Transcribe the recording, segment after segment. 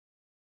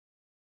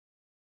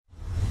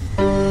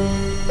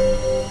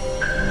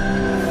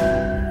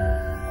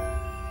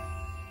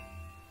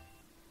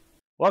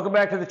Welcome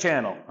back to the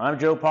channel. I'm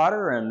Joe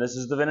Potter and this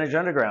is the Vintage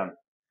Underground.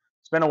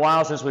 It's been a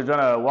while since we've done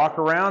a walk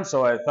around,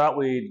 so I thought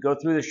we'd go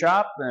through the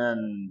shop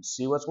and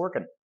see what's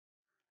working. All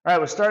right,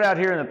 we'll start out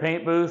here in the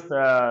paint booth.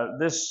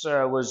 This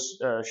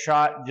was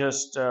shot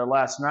just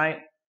last night.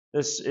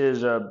 This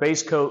is a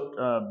base coat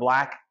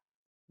black,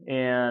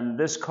 and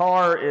this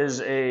car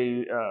is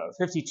a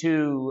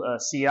 52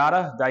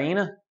 Seata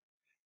Dyna,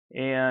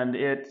 and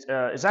it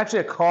is actually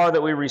a car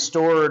that we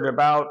restored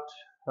about,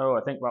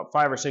 I think about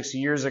 5 or 6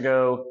 years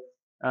ago.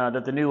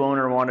 That the new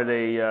owner wanted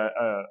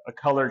a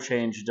color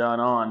change done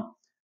on.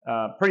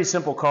 Pretty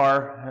simple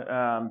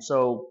car,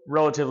 so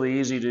relatively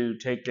easy to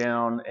take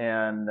down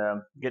and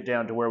get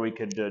down to where we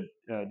could do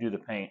the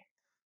paint.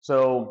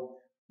 So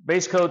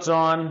base coat's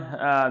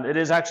on. It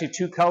is actually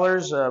two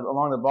colors.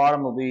 Along the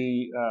bottom will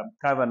be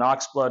kind of an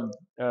oxblood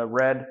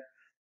red,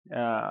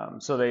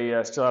 so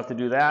they still have to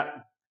do that.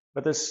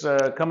 But this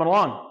coming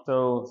along,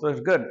 so it's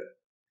good.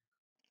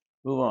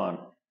 Move on.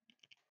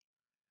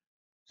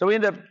 So we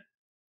end up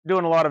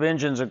doing a lot of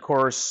engines, of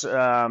course, in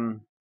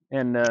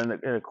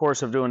the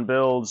course of doing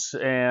builds,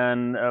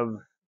 and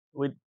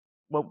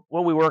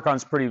what we work on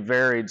is pretty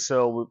varied.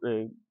 So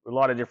a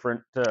lot of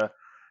different,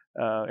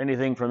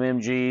 anything from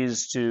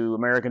MGs to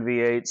American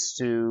V8s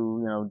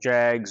to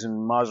Jags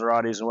and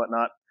Maseratis and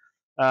whatnot.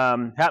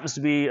 Happens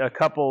to be a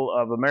couple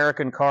of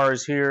American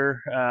cars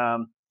here.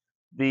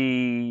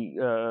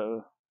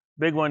 The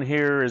big one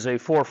here is a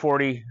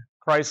 440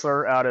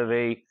 Chrysler out of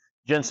a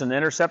Jensen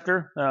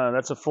Interceptor.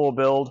 That's a full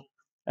build.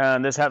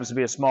 And this happens to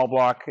be a small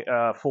block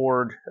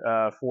Ford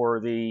for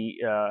the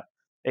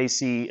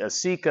AC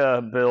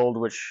Asica build,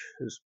 which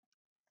is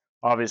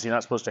obviously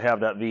not supposed to have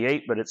that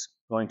V8, but it's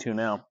going to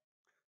now.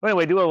 But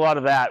anyway, do a lot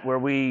of that where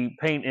we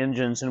paint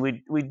engines, and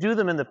we do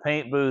them in the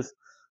paint booth.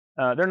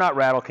 They're not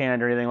rattle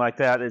canned or anything like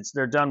that.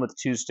 They're done with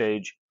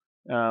two-stage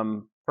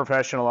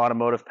professional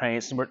automotive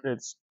paints. And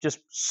it's just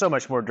so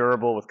much more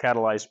durable with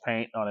catalyzed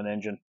paint on an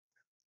engine.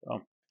 So,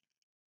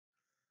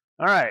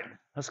 all right,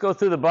 let's go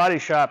through the body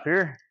shop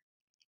here.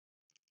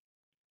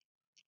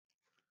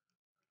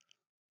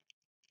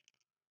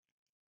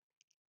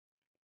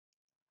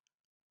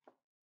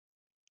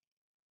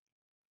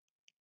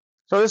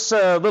 So this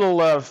little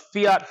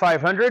Fiat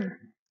 500,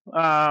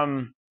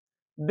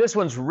 this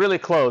one's really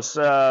close.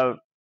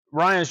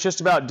 Ryan's just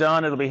about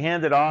done. It'll be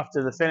handed off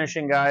to the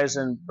finishing guys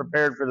and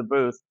prepared for the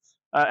booth.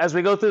 As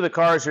we go through the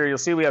cars here, you'll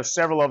see we have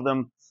several of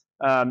them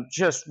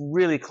just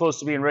really close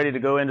to being ready to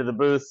go into the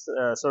booth.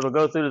 So it'll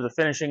go through to the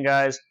finishing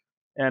guys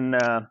and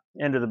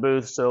into the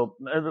booth. So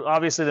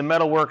obviously the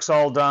metal work's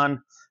all done,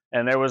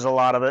 and there was a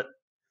lot of it.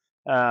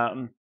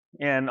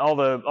 And all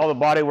the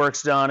body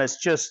work's done. It's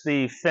just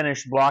the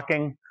finished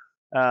blocking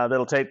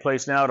that'll take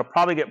place now. It'll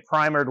probably get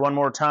primered one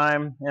more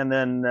time and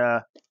then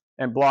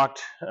and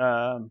blocked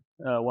one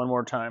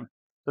more time.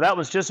 So that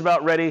was just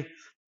about ready.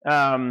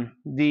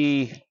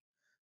 The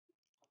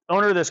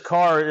owner of this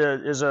car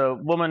is a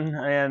woman,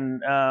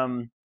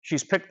 and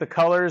she's picked the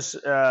colors,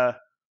 and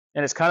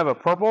it's kind of a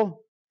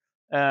purple,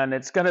 and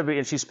it's going to be,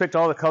 and she's picked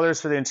all the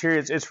colors for the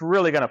interior. It's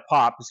really going to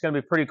pop. It's going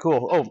to be pretty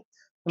cool. Oh,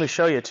 let me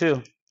show you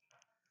too.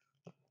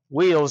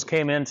 Wheels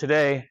came in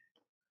today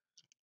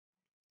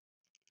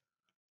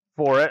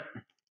for it,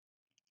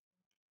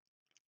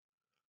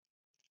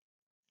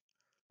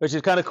 which is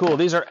kind of cool.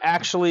 These are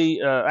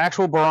actually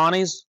actual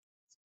Baranis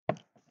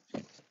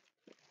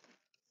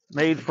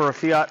made for a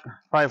Fiat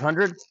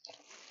 500.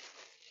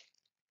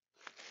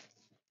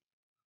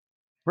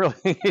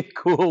 Really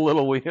cool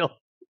little wheel.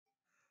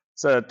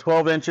 It's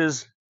 12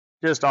 inches,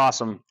 just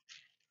awesome.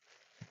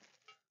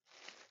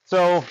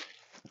 So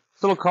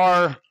this little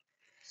car,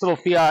 this little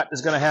Fiat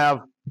is going to have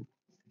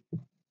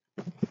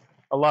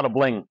a lot of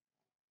bling,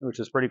 which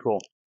is pretty cool.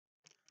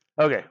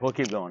 Okay, we'll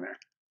keep going there.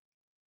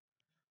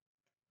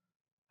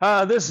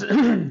 This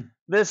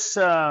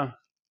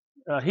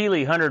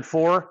Healy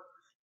 104,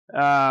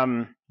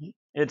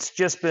 it's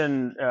just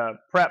been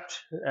prepped.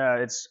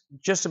 It's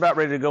just about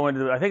ready to go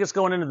into I think it's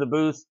going into the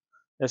booth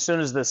as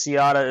soon as the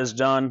Seata is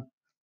done.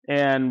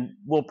 And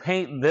we'll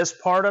paint this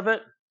part of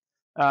it,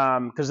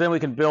 because then we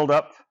can build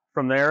up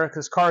from there,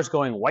 because this car is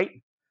going white.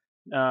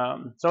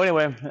 So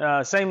anyway, kind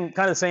of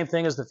the same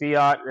thing as the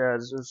Fiat,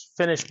 as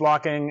finished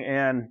blocking,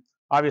 and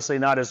obviously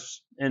not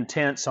as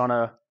intense on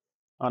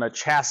a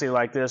chassis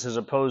like this as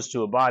opposed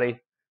to a body.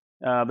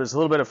 But there's a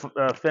little bit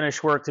of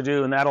finish work to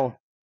do, and that'll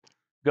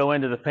go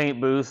into the paint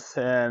booth.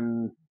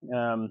 And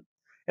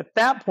at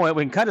that point,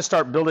 we can kind of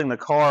start building the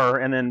car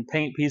and then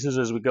paint pieces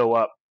as we go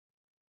up.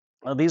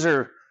 These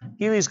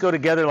go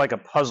together like a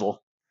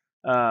puzzle.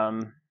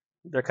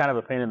 They're kind of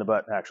a pain in the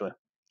butt, actually.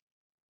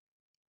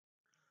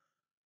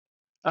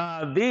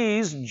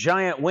 These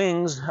giant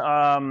wings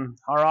are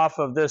off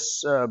of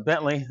this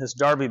Bentley, this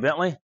Derby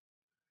Bentley.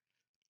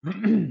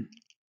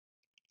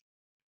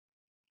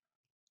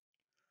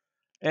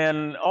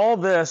 And all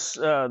this,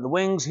 the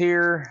wings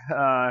here,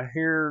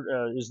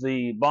 is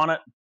the bonnet.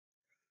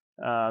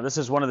 This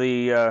is one of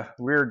the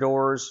rear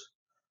doors.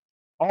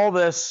 All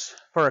this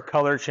for a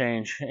color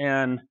change.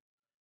 And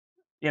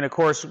of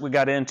course, we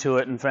got into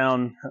it and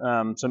found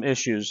some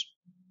issues.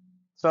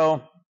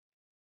 So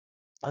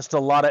just a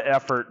lot of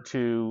effort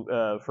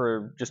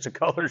for just a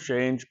color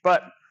change,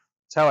 but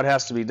it's how it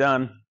has to be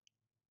done.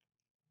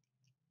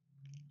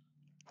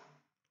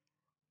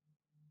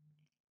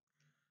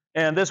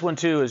 And this one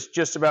too is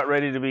just about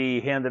ready to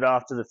be handed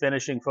off to the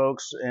finishing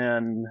folks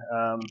and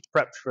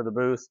prepped for the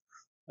booth.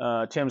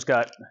 Tim's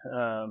got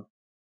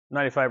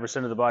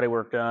 95% of the body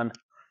work done,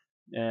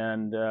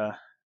 and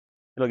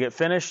it'll get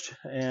finished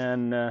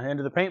and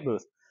into the paint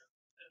booth.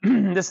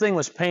 This thing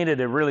was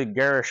painted a really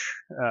garish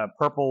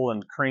purple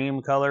and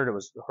cream colored. It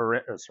was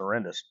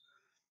horrendous.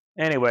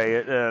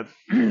 Anyway,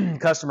 the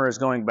customer is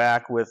going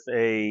back with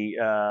a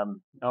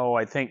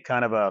I think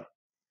kind of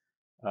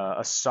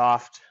a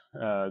soft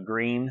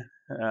green.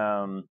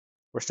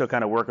 We're still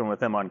kind of working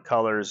with them on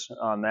colors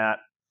on that.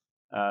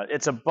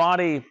 It's a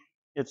body.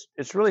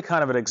 It's really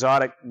kind of an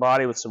exotic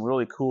body with some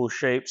really cool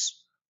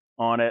shapes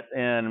on it,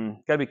 and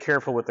got to be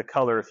careful with the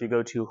color. If you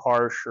go too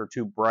harsh or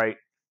too bright,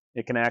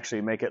 it can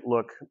actually make it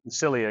look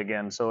silly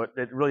again. So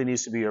it really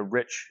needs to be a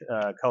rich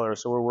color.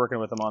 So we're working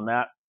with them on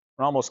that.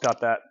 We almost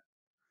got that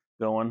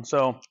going.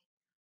 So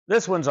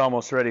this one's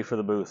almost ready for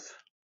the booth.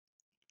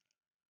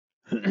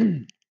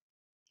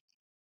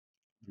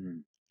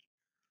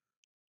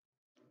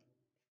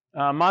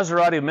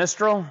 Maserati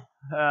Mistral.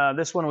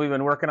 This one we've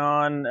been working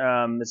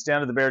on. It's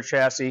down to the bare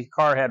chassis.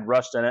 Car had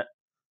rust in it,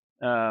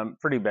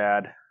 pretty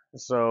bad.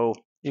 So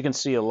you can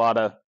see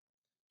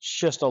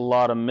just a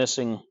lot of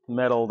missing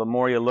metal. The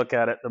more you look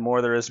at it, the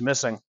more there is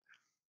missing.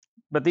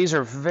 But these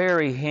are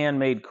very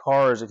handmade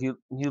cars. If you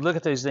look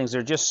at these things,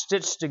 they're just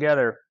stitched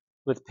together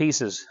with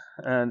pieces,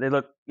 and they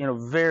look,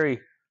 very.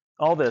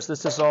 All this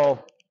is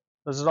all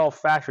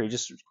factory,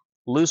 just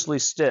loosely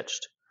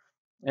stitched,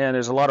 and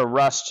there's a lot of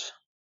rust,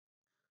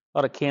 a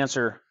lot of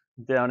cancer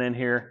down in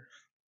here.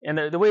 And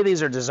the way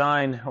these are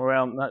designed,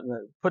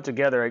 put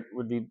together,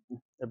 would be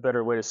a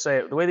better way to say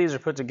it. The way these are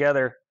put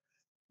together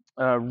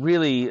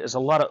really is a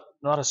lot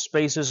of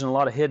spaces and a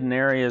lot of hidden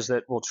areas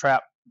that will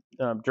trap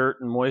dirt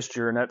and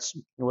moisture, and that's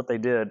what they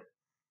did.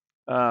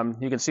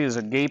 You can see there's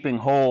a gaping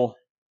hole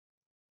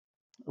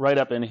right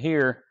up in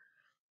here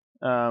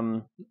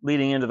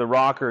leading into the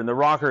rocker, and the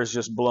rocker is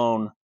just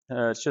blown.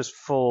 It's just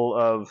full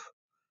of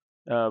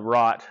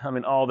rot. I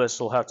mean, all this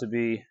will have to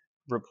be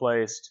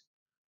replaced.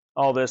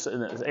 All this,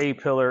 and there's a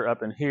pillar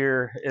up in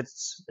here.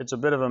 It's a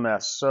bit of a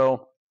mess.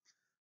 So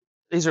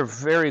these are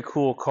very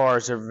cool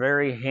cars. They're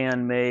very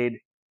handmade.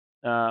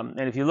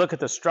 And if you look at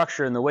the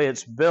structure and the way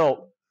it's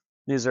built,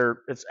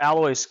 it's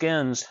alloy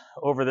skins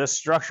over this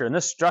structure, and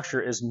this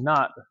structure is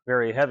not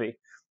very heavy.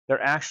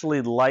 They're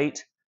actually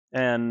light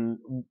and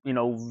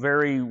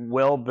very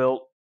well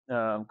built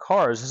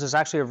cars. This is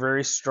actually a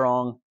very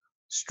strong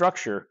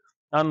structure.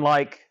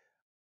 Unlike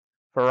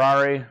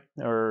Ferrari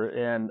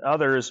and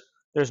others,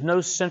 there's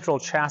no central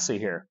chassis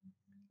here.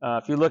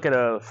 If you look at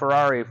a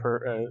Ferrari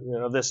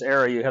of this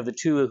era, you have the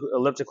two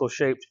elliptical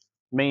shaped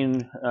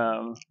main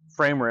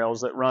frame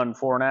rails that run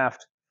fore and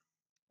aft.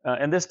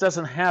 And this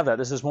doesn't have that.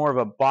 This is more of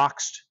a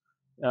boxed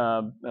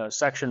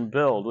section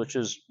build, which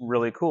is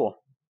really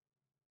cool.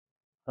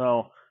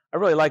 So I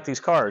really like these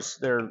cars.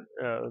 They're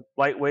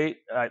lightweight.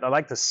 I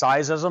like the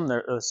size of them.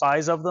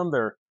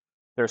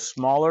 They're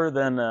smaller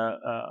than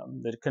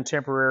the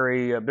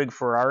contemporary big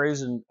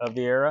Ferraris of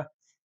the era.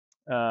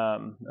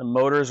 The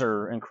motors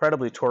are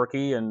incredibly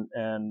torquey, and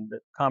the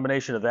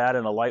combination of that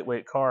and a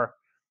lightweight car,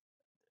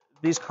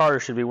 these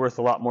cars should be worth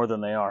a lot more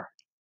than they are.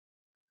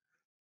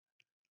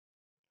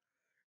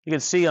 You can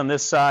see on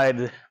this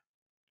side,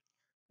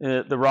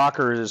 the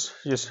rocker is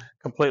just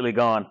completely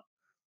gone.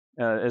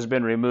 Has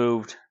been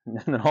removed,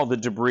 and all the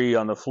debris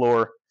on the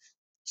floor.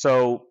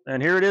 So,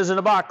 and here it is in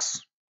a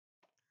box.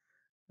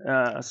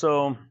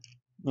 So,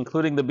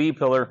 including the B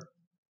pillar.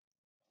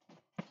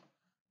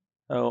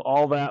 So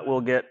all that will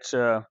get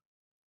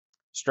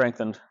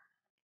strengthened,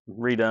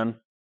 redone.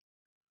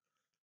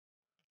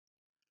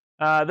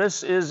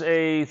 This is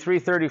a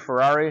 330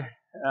 Ferrari.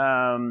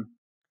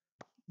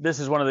 This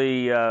is one of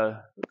the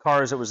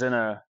cars that was in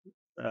a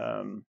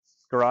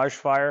garage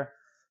fire,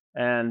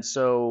 and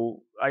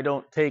so I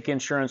don't take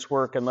insurance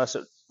work unless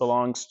it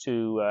belongs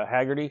to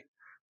Haggerty,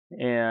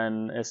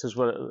 and this is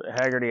what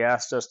Haggerty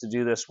asked us to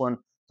do this one.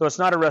 So it's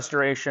not a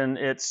restoration.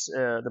 It's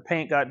the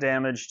paint got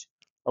damaged,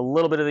 a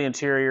little bit of the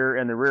interior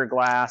and the rear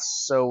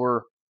glass, so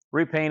we're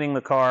repainting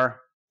the car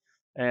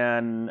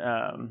and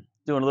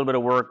doing a little bit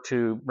of work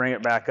to bring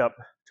it back up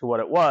to what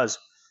it was.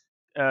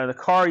 The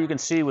car, you can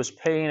see, was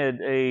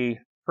painted a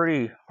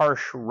pretty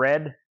harsh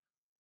red,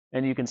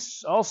 and you can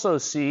also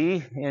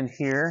see in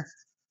here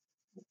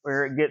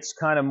where it gets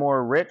kind of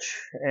more rich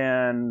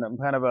and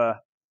kind of a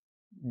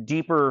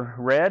deeper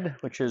red,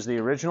 which is the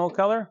original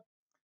color.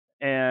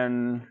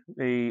 And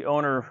the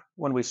owner,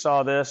 when we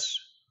saw this,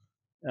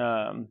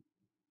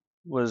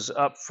 was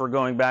up for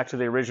going back to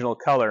the original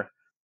color. In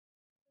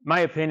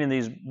my opinion,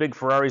 these big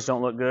Ferraris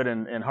don't look good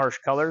in harsh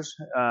colors.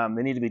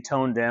 They need to be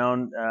toned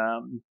down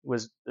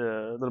with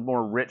a little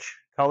more rich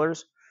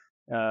colors.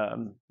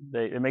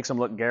 It makes them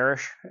look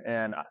garish,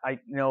 and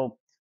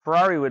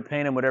Ferrari would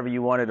paint them whatever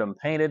you wanted them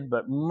painted,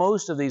 but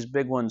most of these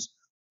big ones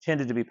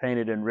tended to be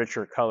painted in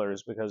richer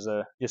colors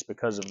just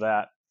because of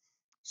that.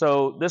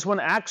 So this one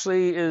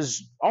actually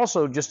is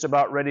also just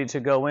about ready to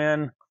go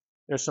in.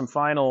 There's some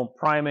final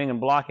priming and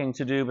blocking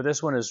to do, but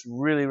this one is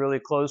really, really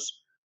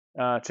close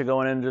to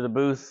going into the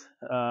booth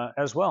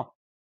as well.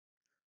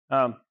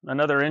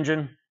 Another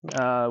engine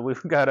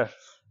we've got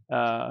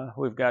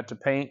to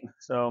paint,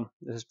 so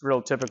this is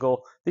real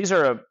typical. These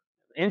are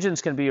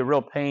engines can be a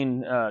real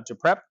pain to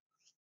prep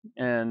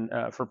and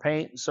for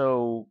paint.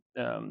 So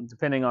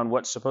depending on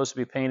what's supposed to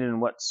be painted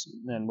and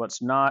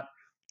what's not.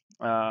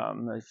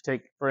 If you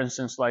take, for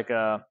instance, like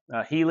a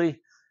Healy,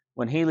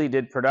 when Healy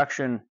did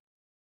production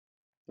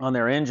on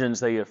their engines,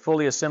 they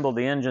fully assembled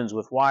the engines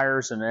with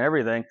wires and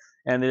everything,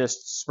 and they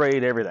just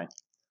sprayed everything.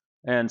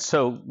 And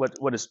so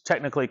what is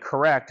technically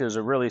correct is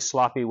a really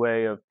sloppy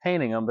way of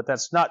painting them, but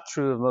that's not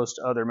true of most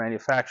other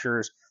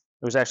manufacturers.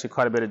 There was actually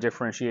quite a bit of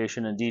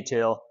differentiation and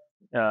detail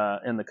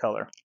in the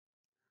color.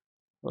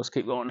 Let's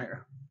keep going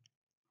here.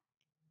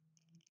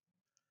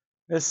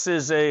 This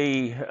is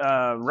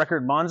a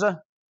record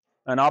Monza,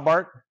 an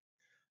Abarth.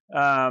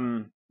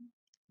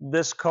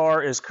 This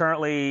car is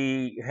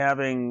currently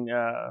having,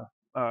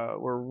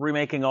 we're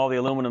remaking all the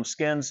aluminum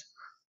skins.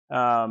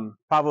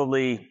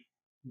 Probably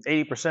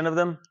 80% of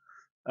them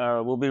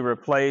will be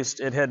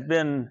replaced. It had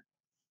been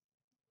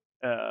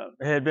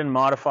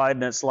modified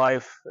in its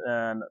life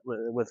and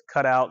with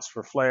cutouts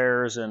for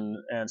flares and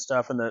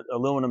stuff, and the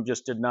aluminum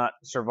just did not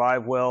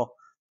survive well,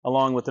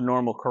 along with the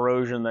normal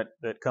corrosion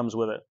that comes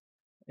with it.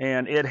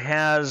 And it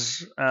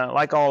has,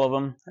 like all of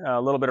them,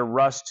 a little bit of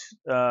rust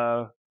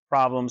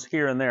problems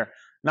here and there.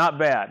 Not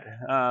bad.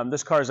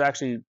 This car is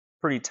actually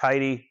pretty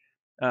tidy.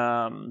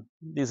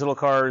 These little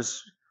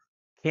cars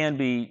can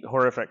be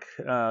horrific,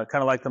 kind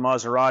of like the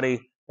Maserati.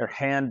 They're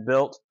hand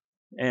built,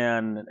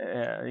 and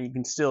you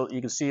can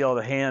see all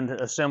the hand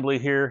assembly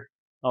here,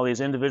 all these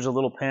individual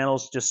little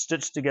panels just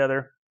stitched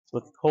together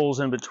with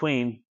holes in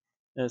between.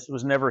 This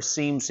was never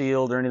seam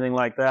sealed or anything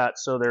like that,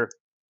 so they're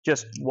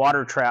just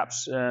water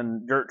traps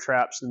and dirt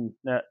traps, and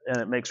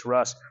it makes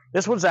rust.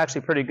 This one's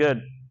actually pretty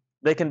good.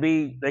 They can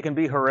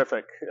be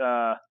horrific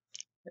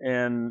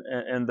in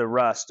the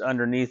rust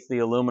underneath the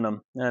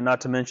aluminum, and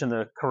not to mention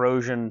the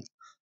corrosion,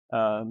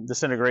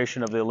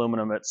 disintegration of the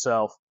aluminum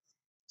itself.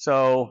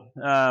 So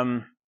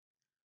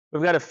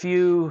we've got a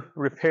few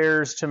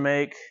repairs to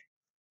make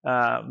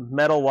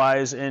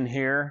metal-wise in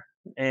here,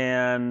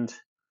 and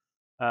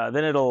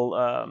then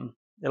it'll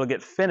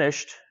get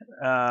finished.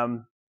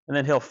 And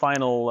then he'll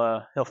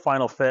final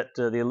fit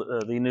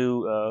the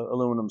new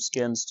aluminum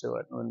skins to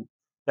it. And at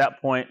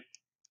that point,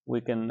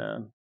 we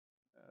can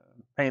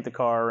paint the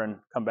car and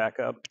come back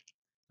up.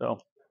 So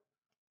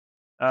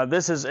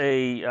this is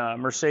a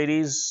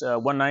Mercedes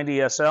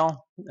 190 SL.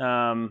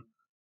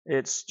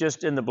 It's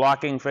just in the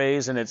blocking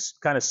phase, and it's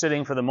kind of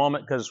sitting for the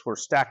moment because we're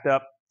stacked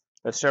up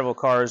with several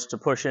cars to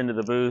push into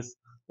the booth.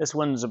 This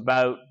one's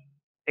about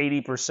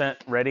 80%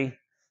 ready.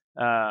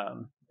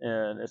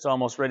 And it's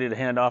almost ready to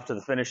hand off to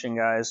the finishing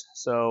guys.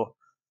 So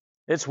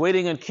it's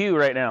waiting in queue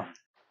right now.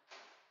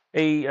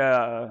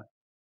 A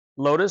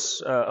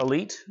Lotus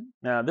Elite.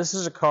 Now, this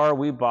is a car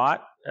we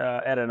bought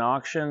at an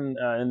auction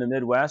in the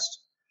Midwest,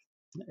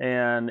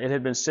 and it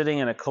had been sitting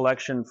in a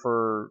collection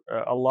for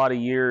a lot of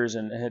years,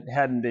 and it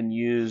hadn't been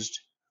used.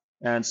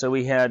 And so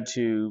we had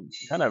to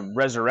kind of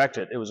resurrect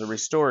it. It was a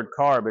restored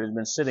car, but it had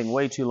been sitting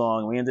way too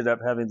long. We ended up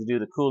having to do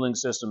the cooling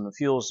system, the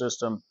fuel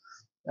system,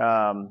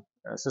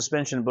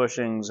 suspension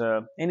bushings,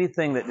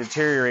 anything that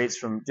deteriorates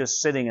from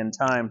just sitting in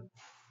time.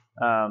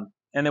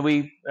 And then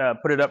we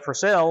put it up for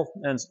sale,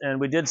 and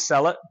we did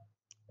sell it.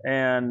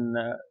 And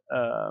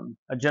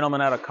a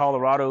gentleman out of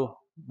Colorado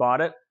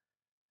bought it,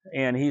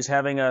 and he's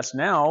having us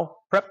now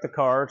prep the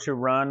car to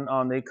run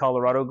on the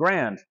Colorado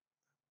Grand.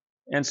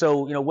 And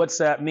so, what's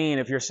that mean?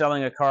 If you're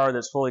selling a car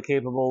that's fully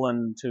capable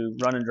and to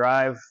run and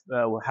drive,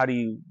 what do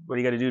you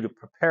got to do to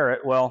prepare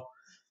it? Well,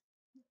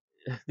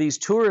 these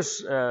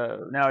tours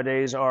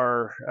nowadays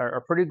are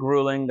pretty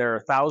grueling. They're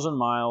 1,000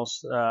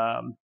 miles,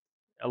 a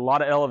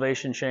lot of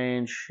elevation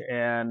change,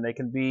 and they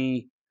can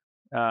be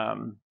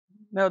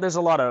there's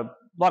a lot of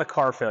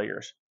car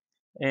failures,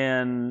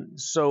 and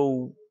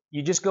so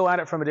you just go at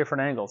it from a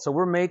different angle. So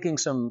we're making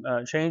some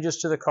changes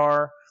to the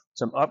car,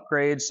 some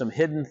upgrades, some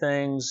hidden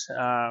things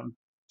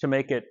to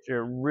make it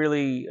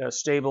really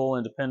stable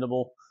and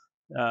dependable.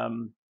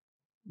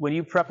 When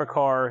you prep a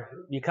car,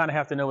 you kind of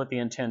have to know what the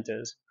intent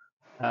is.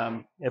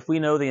 If we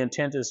know the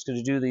intent is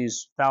to do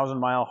these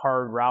 1,000-mile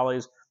hard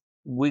rallies,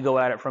 we go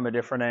at it from a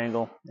different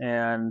angle.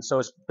 And so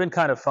it's been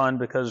kind of fun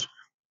because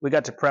we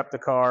got to prep the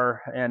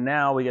car, and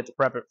now we get to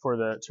prep it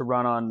to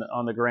run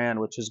on the Grand,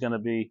 which is going to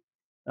be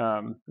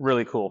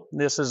really cool.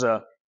 These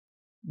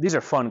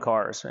are fun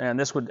cars, and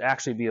this would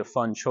actually be a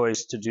fun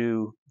choice to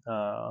do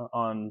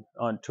on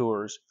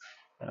tours.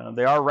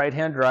 They are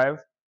right-hand drive,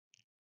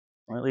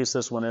 or at least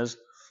this one is,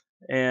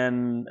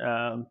 and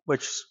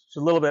which is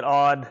a little bit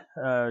odd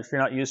if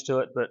you're not used to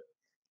it, but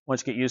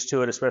once you get used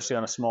to it, especially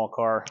on a small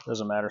car, it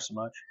doesn't matter so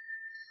much.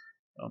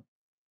 So.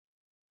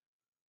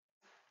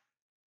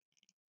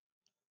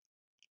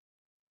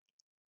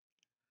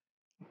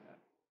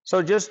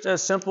 So just a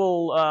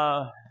simple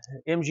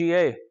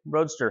MGA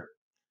Roadster.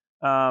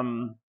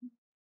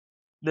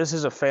 This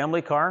is a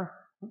family car.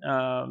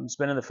 It's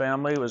been in the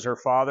family. It was her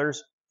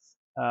father's.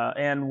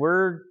 And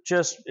we're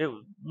just,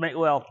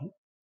 well,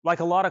 like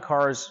a lot of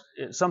cars,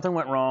 something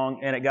went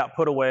wrong and it got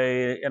put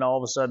away, and all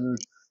of a sudden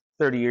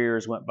 30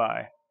 years went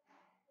by.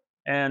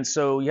 And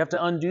so you have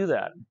to undo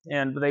that.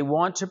 And they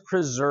want to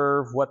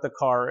preserve what the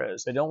car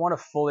is. They don't want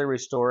to fully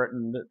restore it.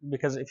 And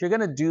because if you're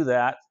going to do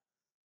that,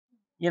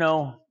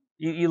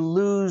 you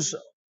lose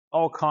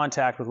all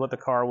contact with what the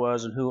car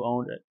was and who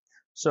owned it.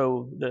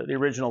 So the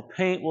original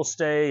paint will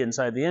stay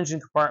inside the engine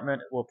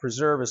compartment. We'll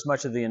preserve as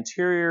much of the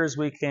interior as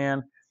we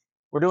can.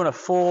 We're doing a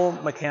full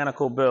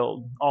mechanical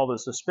build. All the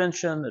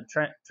suspension, the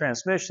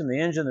transmission, the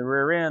engine, the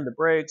rear end, the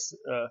brakes,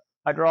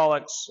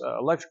 hydraulics,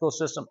 electrical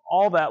system,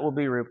 all that will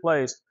be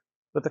replaced.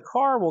 But the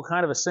car will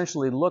kind of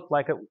essentially look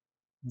like it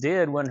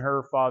did when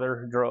her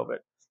father drove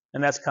it.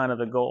 And that's kind of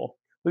the goal.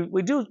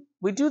 We do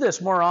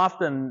this more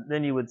often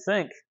than you would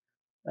think,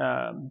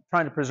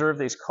 trying to preserve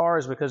these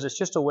cars, because it's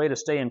just a way to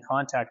stay in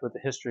contact with the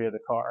history of the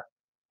car.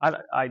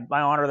 I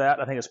honor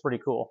that. I think it's pretty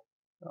cool.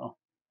 So.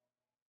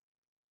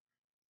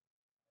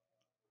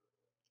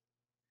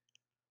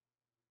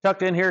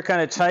 Tucked in here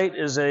kind of tight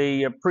is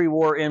a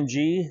pre-war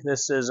MG.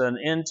 This is an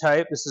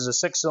N-type. This is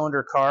a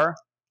 6-cylinder car.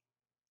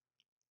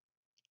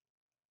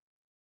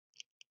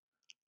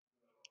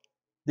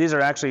 These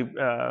are actually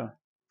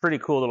pretty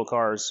cool little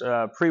cars.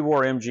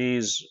 Pre-war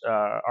MGs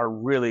are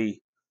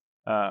really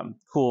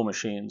cool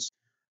machines.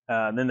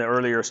 Then the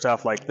earlier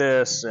stuff like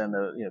this, and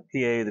the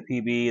PA, the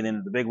PB, and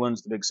then the big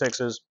ones, the big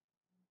 6s.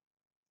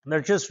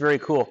 They're just very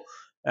cool.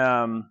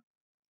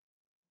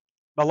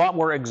 A lot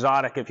more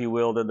exotic, if you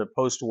will, than the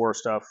post-war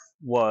stuff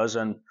was,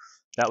 and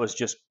that was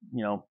just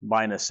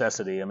by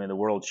necessity. I mean, the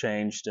world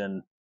changed,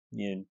 and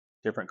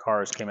different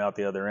cars came out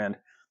the other end.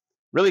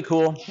 Really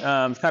cool. It's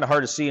kind of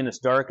hard to see, and it's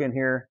dark in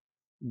here,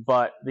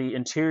 but the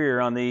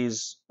interior on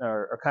these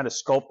are kind of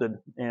sculpted,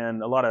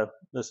 and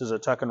this is a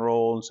tuck and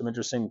roll and some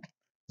interesting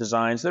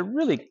designs. They're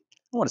really, I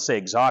don't want to say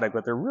exotic,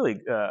 but they're really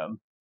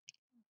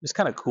just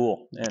kind of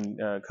cool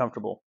and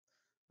comfortable.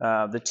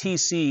 The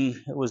TC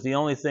was the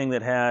only thing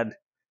that had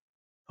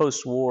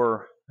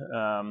post-war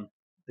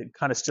that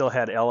kind of still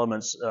had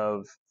elements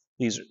of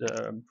these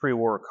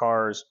pre-war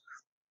cars,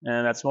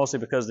 and that's mostly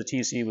because the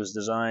TC was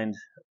designed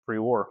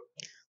pre-war,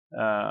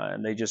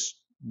 and they just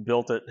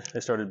built it. They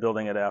started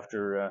building it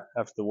after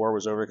the war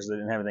was over because they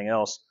didn't have anything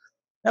else.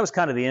 That was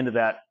kind of the end of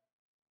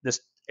this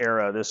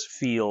era, this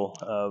feel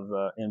of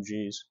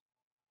MGs.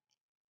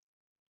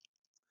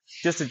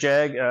 Just a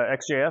Jag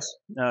XJS.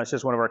 It's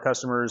just one of our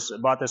customers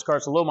bought this car.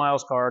 It's a low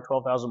miles car,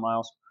 12,000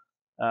 miles.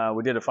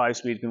 We did a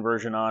 5-speed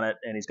conversion on it,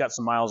 and he's got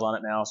some miles on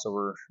it now, so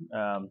we're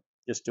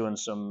just doing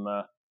some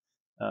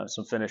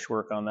finish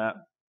work on that.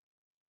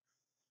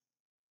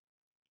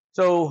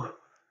 So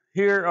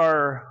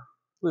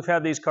we've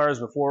had these cars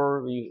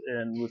before,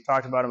 and we've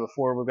talked about them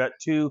before. We've got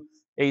 2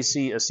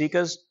 AC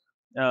Asicas.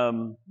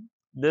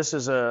 This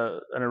is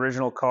an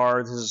original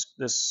car.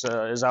 This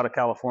is out of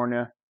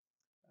California.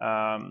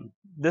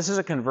 This is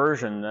a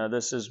conversion.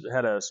 This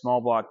had a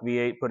small block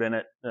V8 put in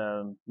it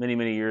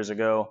many years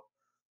ago.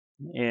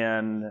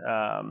 And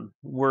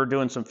we're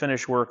doing some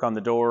finish work on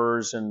the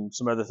doors and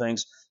some other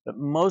things, but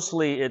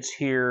mostly it's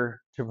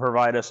here to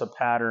provide us a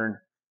pattern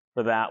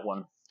for that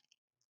one.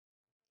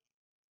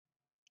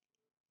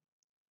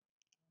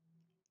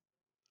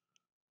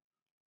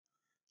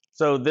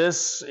 So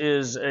this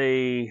is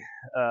an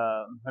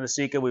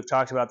Asica. We've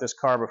talked about this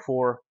car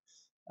before,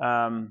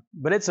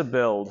 but it's a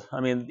build. I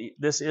mean,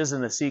 this is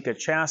an Asica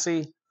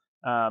chassis,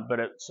 but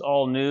it's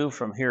all new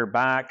from here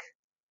back.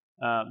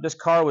 This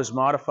car was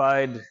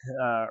modified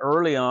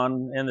early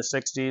on in the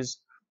 60s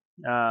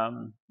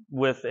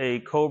with a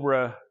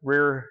Cobra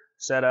rear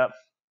setup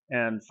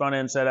and front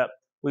end setup.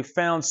 We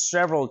found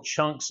several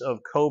chunks of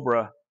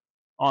Cobra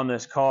on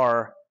this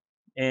car,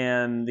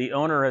 and the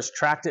owner has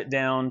tracked it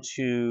down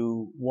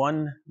to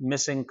one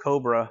missing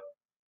Cobra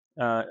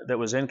that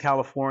was in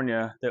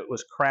California that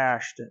was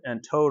crashed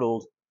and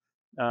totaled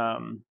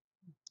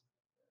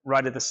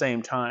right at the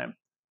same time.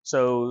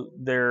 So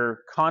they're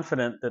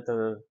confident that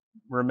the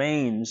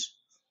remains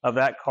of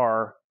that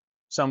car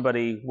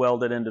somebody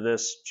welded into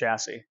this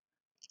chassis.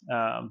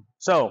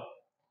 So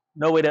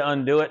no way to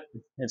undo it.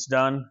 It's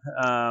done.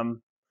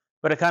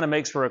 But it kind of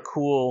makes for a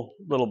cool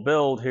little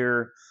build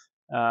here.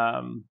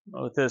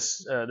 With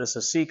this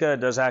Asica, it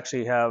does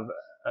actually have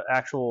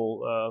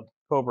actual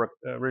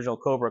original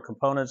Cobra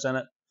components in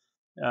it.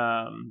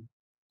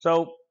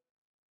 So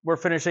we're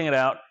finishing it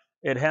out.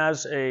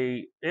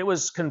 It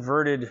was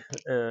converted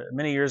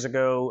many years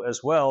ago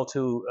as well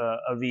to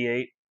a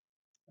V8,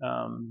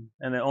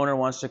 and the owner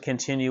wants to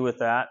continue with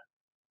that.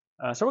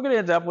 So we're going to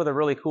end up with a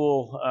really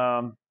cool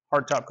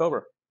hardtop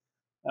Cobra.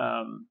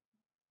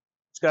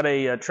 It's got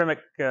a Tremec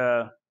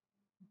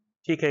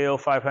TKO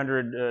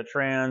 500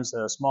 trans,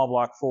 a small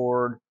block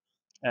Ford,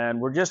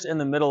 and we're just in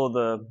the middle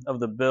of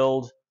the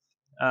build.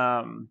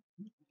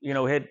 We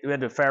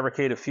had to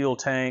fabricate a fuel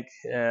tank,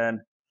 and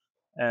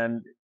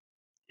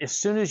as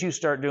soon as you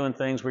start doing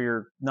things where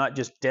you're not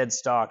just dead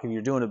stock, if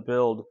you're doing a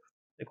build,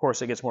 of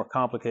course it gets more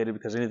complicated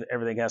because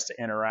everything has to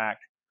interact.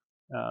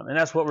 And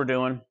that's what we're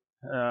doing.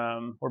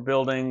 We're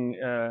building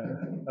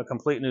a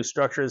complete new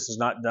structure. This is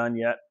not done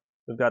yet.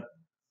 We've got,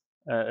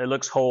 it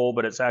looks whole,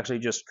 but it's actually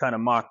just kind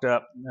of mocked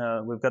up.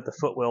 We've got the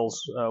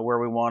footwells where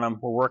we want them.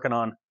 We're working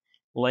on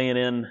laying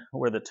in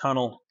where the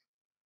tunnel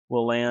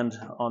will land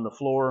on the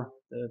floor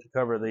to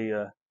cover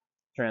the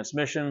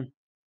transmission.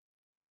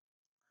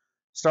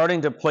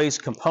 Starting to place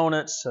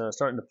components,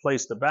 starting to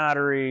place the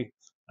battery.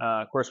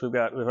 Of course, we've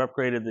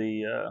upgraded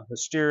the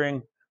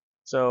steering.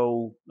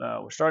 So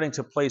we're starting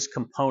to place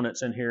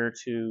components in here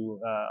to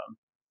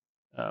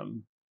so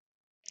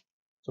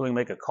we can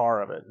make a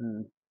car of it,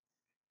 and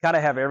kind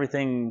of have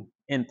everything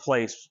in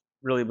place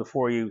really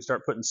before you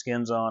start putting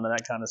skins on and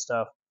that kind of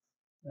stuff.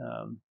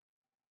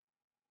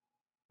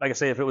 Like I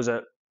say, if it was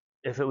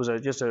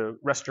just a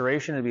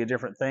restoration, it'd be a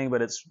different thing,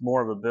 but it's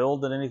more of a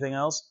build than anything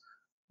else.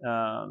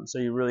 So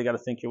you really got to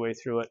think your way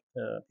through it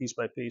piece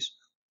by piece.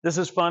 This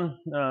is fun.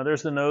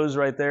 There's the nose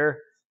right there.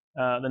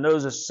 The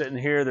nose is sitting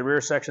here. The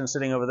rear section is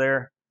sitting over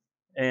there.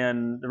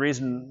 And the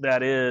reason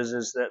that is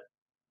that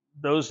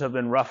those have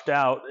been roughed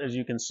out, as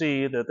you can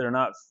see, that they're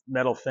not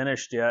metal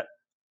finished yet.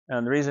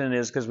 And the reason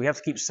is because we have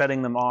to keep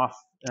setting them off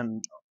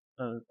and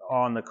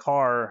on the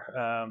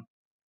car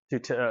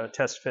to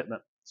test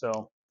fitment.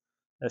 So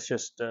that's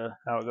just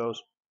how it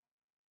goes.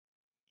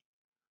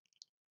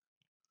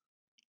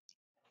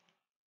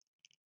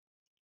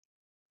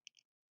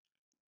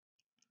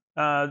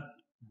 I'm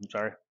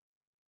sorry.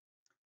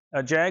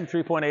 A Jag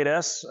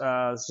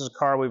 3.8S. This is a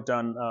car we've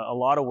done a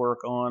lot of work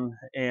on,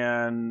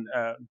 and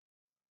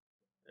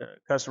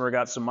customer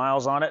got some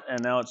miles on it,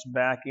 and now it's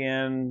back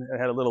in. It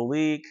had a little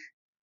leak,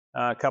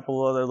 a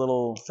couple other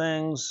little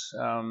things,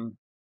 and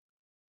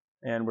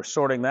we're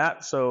sorting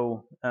that.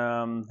 So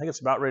I think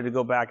it's about ready to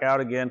go back out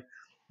again.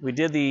 We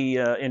did the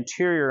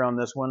interior on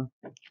this one,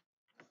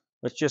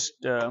 which just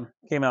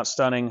came out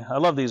stunning. I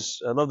love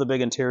these. I love the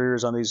big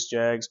interiors on these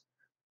Jags,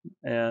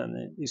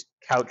 and these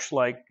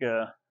couch-like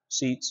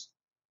seats.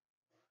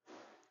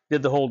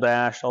 Did the whole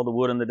dash, all the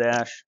wood in the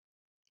dash.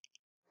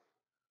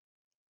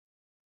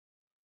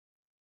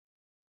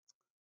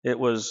 It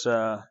was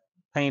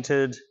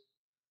painted.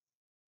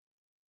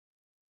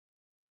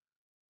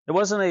 It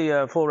wasn't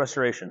a full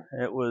restoration.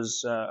 It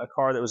was a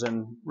car that was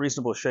in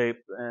reasonable shape,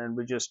 and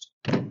we just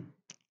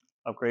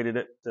upgraded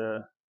it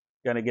to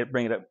kind of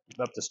bring it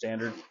up to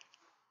standard.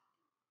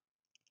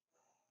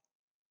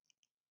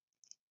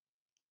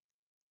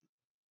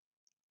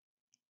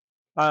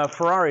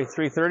 Ferrari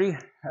 330.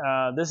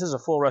 This is a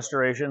full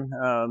restoration.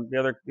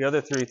 The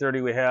other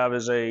 330 we have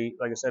is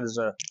like I said, is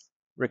a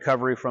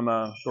recovery from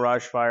a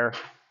garage fire.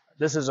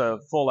 This is a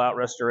full out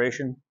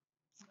restoration,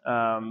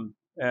 and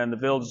the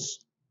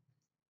build's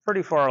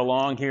pretty far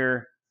along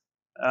here.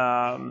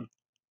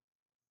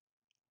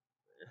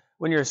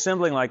 When you're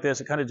assembling like this,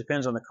 it kind of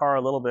depends on the car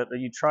a little bit, but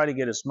you try to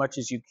get as much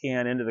as you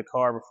can into the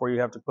car before you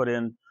have to put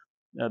in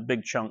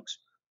big chunks.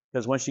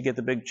 Because once you get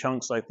the big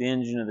chunks like the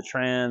engine or the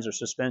trans or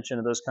suspension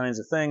or those kinds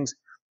of things,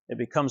 it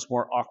becomes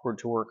more awkward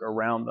to work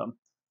around them.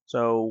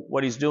 So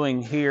what he's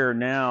doing here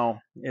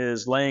now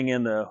is laying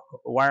in the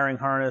wiring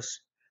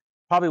harness.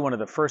 Probably one of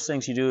the first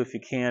things you do if you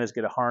can is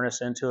get a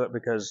harness into it,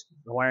 because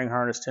the wiring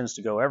harness tends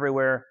to go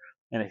everywhere.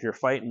 And if you're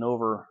fighting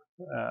over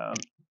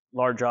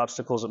large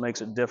obstacles, it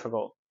makes it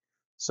difficult.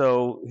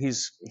 So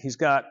he's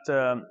got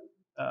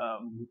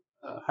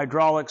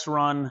hydraulics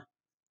run.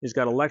 He's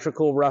got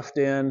electrical roughed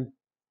in.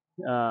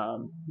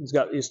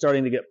 He's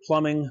starting to get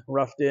plumbing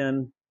roughed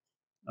in,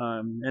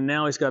 and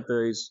now he's got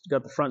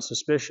the front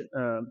suspension.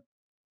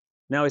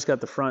 Now he's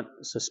got the front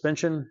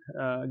suspension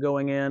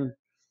going in.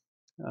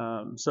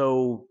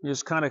 So you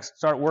just kind of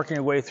start working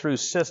your way through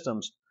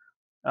systems.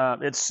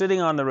 It's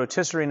sitting on the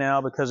rotisserie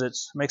now because it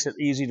makes it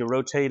easy to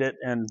rotate it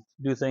and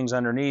do things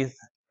underneath.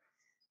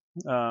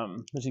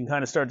 As you can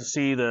kind of start to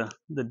see the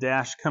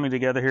dash coming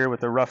together here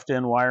with the roughed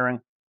in wiring.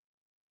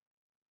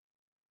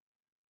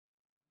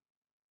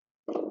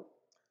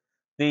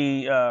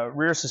 The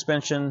rear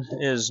suspension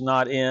is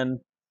not in,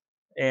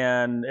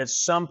 and at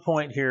some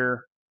point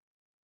here,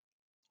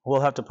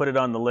 we'll have to put it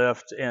on the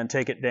lift and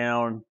take it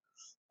down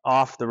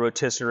off the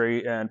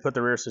rotisserie and put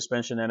the rear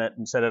suspension in it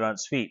and set it on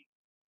its feet.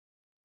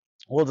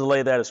 We'll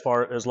delay that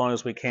as long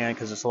as we can,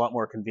 because it's a lot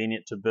more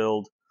convenient to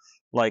build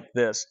like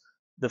this.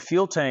 The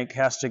fuel tank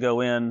has to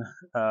go in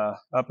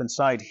up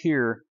inside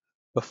here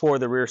before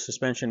the rear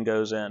suspension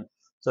goes in.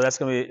 So that's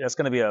going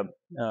to be a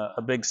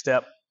big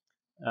step.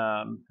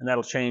 And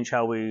that'll change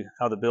how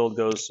the build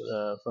goes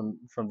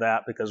from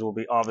that, because we'll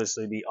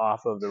obviously be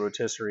off of the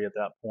rotisserie at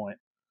that point.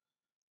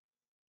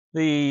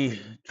 The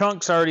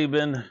trunk's already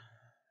been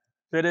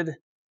fitted,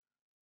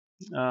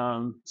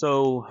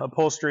 so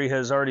upholstery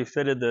has already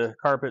fitted the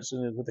carpets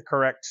with the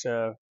correct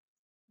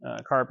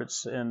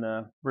carpets in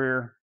the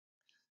rear,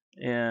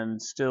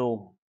 and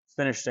still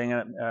finishing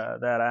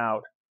that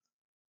out.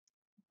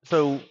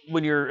 So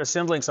when you're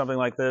assembling something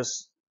like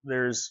this,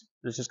 there's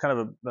just kind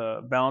of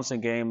a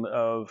balancing game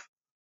of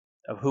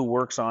who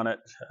works on it,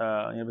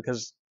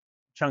 because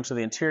chunks of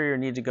the interior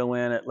need to go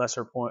in at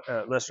lesser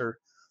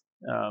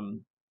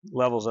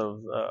levels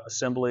of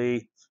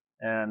assembly.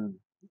 And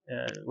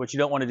what you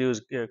don't want to do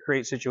is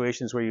create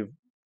situations where you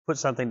put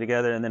something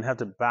together and then have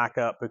to back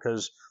up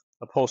because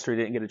upholstery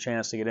didn't get a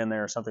chance to get in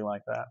there or something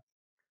like that.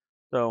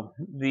 So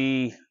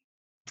the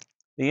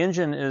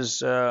engine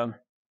is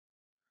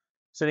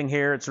sitting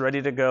here. It's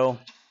ready to go.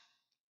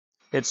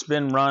 It's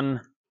been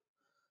run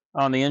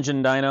on the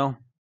engine dyno.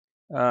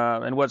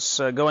 And what's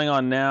going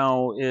on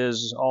now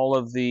is all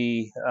of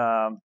the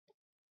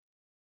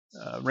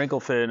wrinkle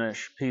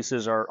finish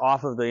pieces are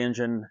off of the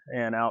engine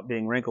and out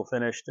being wrinkle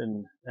finished,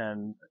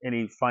 and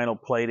any final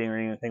plating or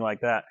anything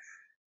like that.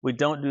 We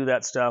don't do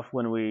that stuff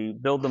when we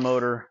build the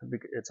motor.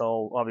 It's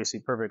all obviously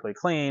perfectly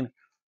clean,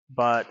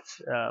 but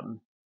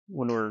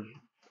when we're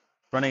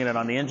running it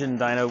on the engine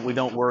dyno, we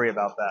don't worry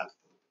about that.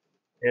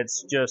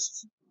 It's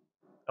just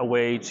a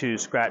way to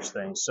scratch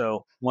things.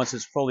 So once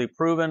it's fully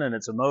proven and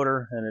it's a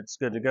motor and it's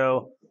good to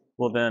go,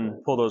 we'll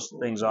then pull those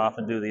things off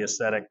and do the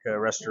aesthetic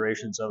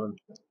restorations of them,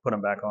 put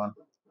them back on.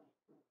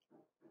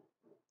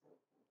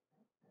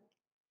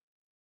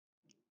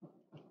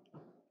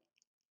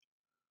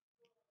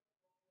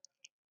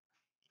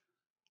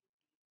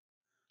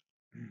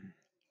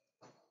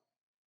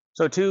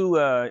 So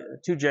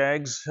two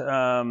Jags.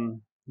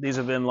 These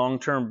have been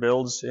long-term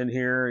builds in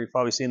here. You've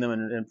probably seen them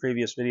in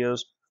previous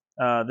videos.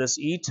 This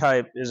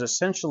E-type is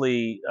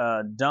essentially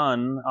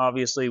done,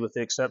 obviously with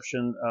the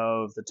exception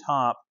of the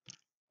top.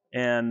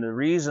 And the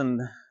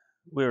reason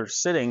we're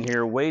sitting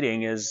here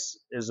waiting is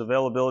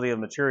availability of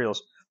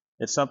materials.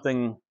 It's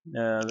something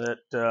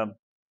that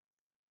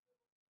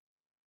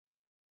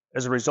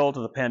as a result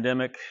of the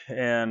pandemic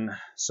and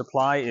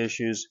supply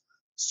issues,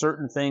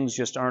 certain things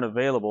just aren't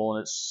available,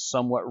 and it's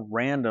somewhat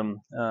random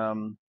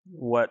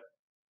what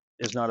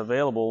is not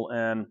available.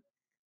 And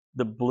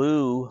the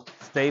blue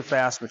stay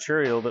fast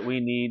material that we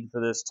need for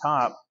this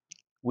top,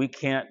 we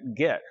can't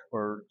get,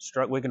 or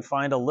we can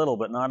find a little,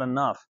 but not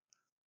enough.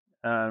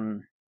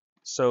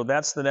 So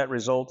that's the net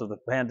result of the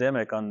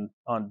pandemic on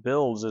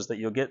builds, is that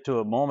you'll get to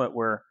a moment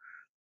where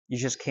you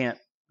just can't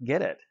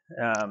get it.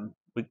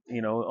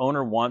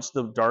 Owner wants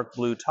the dark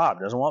blue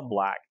top, doesn't want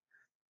black.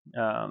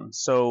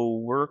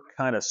 So we're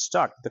kind of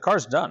stuck. The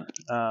car's done.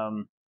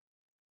 That's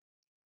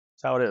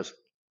how it is.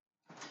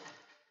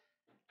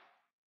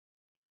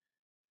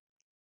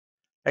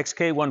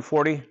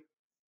 XK140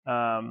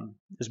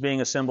 is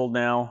being assembled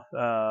now.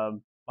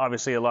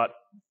 Obviously, a lot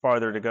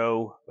farther to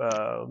go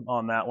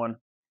on that one,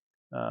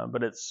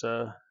 but it's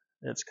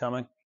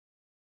coming.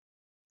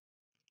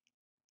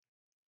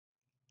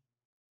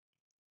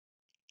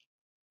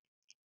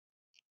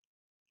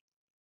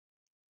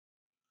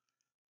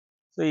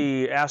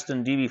 The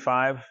Aston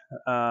DB5.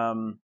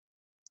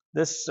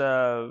 This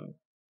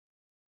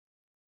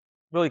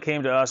really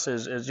came to us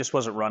as it just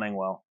wasn't running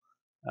well.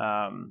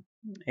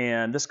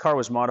 And this car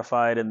was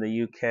modified in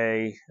the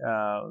UK.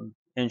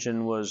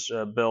 Engine was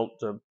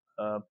built,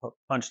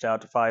 punched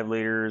out to 5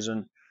 liters,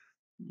 and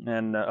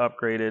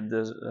upgraded.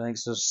 I think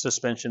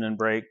suspension and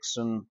brakes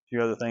and a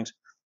few other things.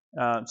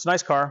 It's a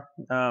nice car.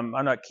 I'm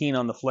not keen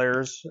on the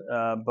flares,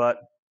 but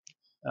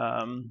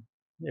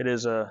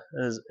it's a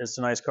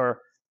nice car.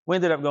 We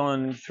ended up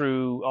going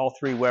through all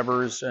 3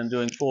 Webers and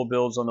doing full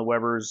builds on the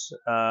Webers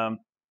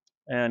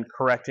and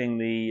correcting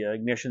the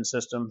ignition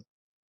system.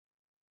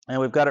 And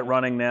we've got it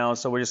running now,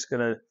 so we're just going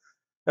to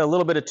a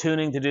little bit of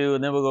tuning to do,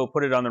 and then we'll go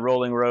put it on the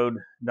rolling road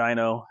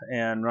dyno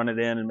and run it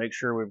in and make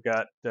sure we've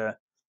got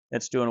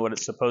it's doing what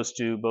it's supposed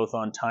to, both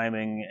on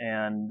timing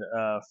and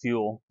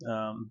fuel.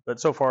 But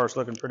so far, it's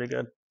looking pretty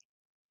good.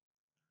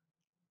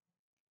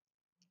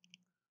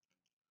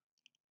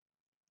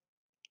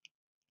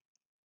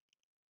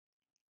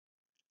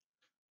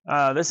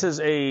 This is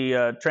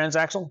a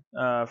transaxle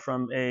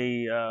from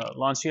a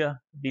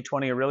Lancia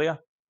B20 Aurelia.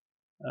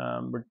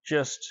 We're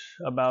just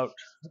about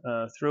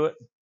through it,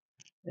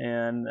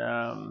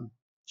 and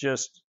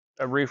just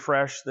a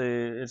refresh.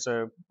 It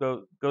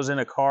goes in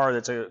a car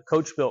that's a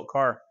coach-built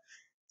car,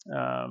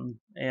 and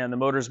the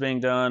motor's being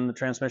done, the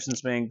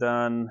transmission's being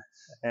done,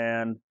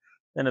 and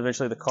then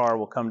eventually the car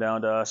will come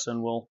down to us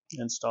and we'll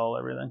install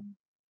everything.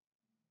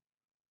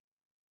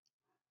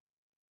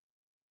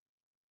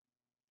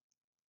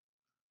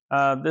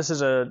 This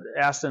is a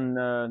Aston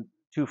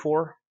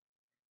 2.4.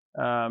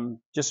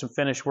 Just some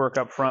finished work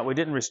up front. We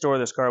didn't restore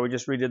this car. We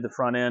just redid the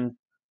front end.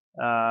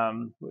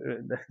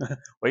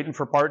 Waiting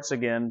for parts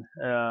again.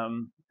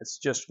 It's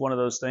just one of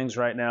those things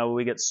right now.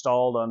 We get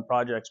stalled on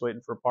projects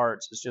waiting for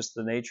parts. It's just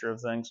the nature of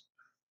things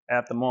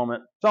at the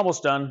moment. It's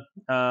almost done.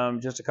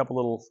 Just a couple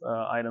little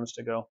items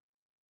to go.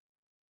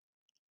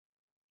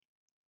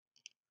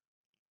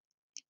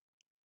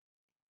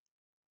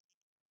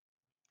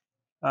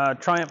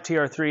 Triumph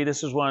TR3.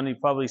 This is one you've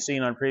probably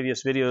seen on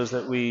previous videos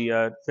that we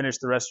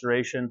finished the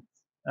restoration.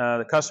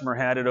 The customer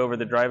had it over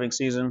the driving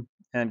season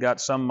and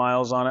got some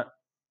miles on it.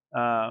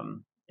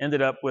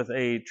 Ended up with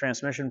a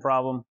transmission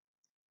problem.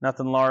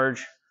 Nothing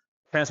large.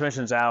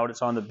 Transmission's out.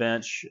 It's on the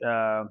bench.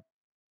 Got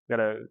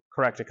to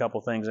correct a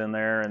couple things in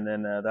there, and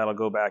then that'll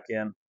go back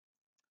in.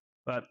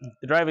 But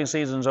the driving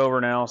season's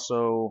over now,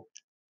 so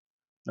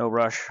no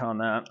rush on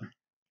that.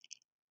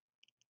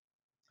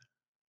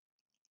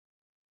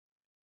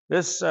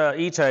 This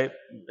E-type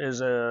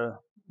is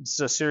it's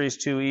a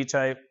Series 2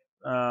 E-type,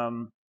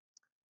 and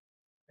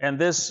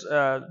this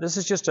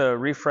is just a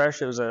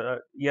refresh. It was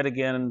yet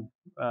again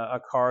a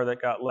car that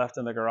got left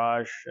in the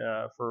garage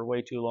for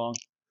way too long,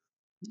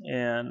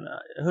 and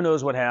who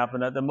knows what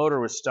happened. The motor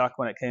was stuck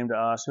when it came to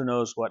us. Who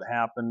knows what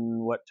happened,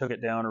 what took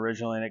it down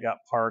originally, and it got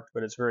parked,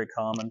 but it's very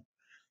common.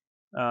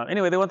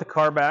 Anyway, they want the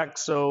car back,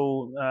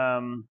 so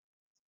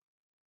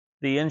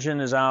the engine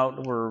is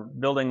out. We're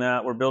building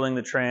that. We're building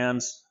the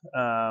trans.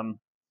 And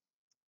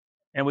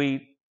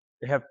we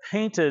have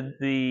painted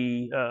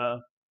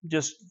the,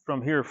 just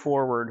from here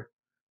forward,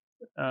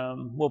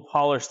 we'll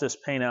polish this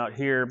paint out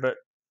here, but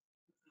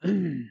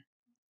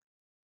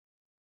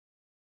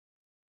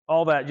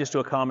all that just to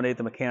accommodate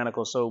the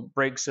mechanical. So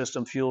brake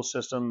system, fuel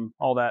system,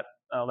 all that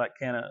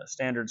kind of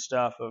standard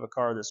stuff of a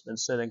car that's been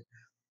sitting.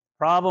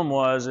 Problem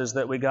is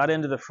that we got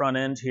into the front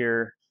end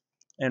here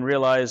and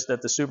realized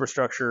that the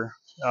superstructure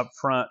up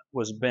front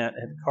was bent.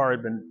 The car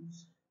had been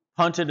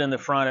punted in the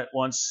front at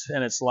once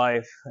in its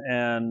life,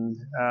 and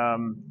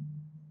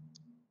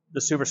the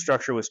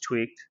superstructure was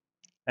tweaked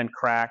and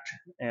cracked,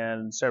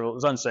 and it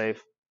was unsafe.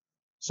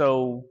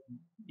 So,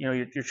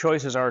 your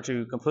choices are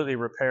to completely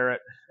repair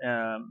it,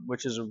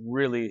 which is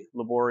really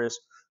laborious,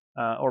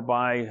 or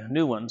buy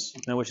new ones,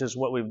 which is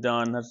what we've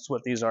done. That's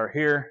what these are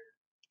here.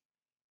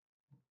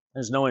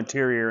 There's no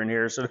interior in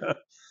here, so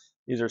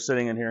these are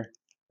sitting in here.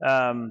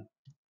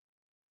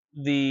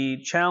 The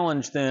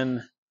challenge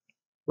then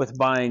with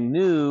buying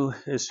new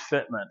is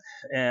fitment,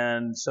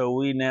 and so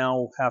we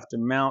now have to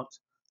mount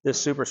this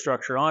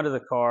superstructure onto the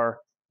car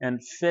and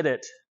fit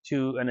it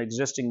to an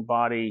existing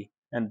body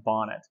and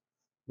bonnet,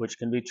 which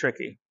can be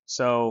tricky.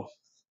 So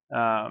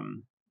what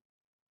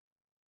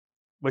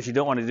you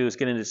don't want to do is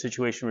get into a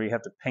situation where you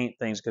have to paint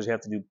things because you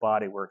have to do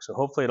body work. So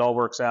hopefully it all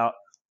works out.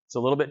 It's a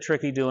little bit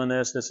tricky doing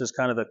this. This is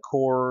kind of the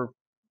core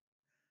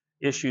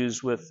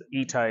issues with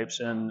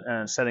E-types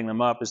and setting them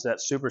up, is that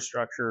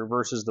superstructure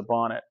versus the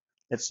bonnet.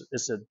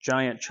 It's a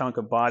giant chunk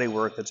of body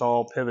work that's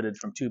all pivoted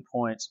from 2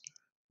 points,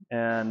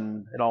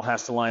 and it all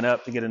has to line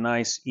up to get a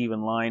nice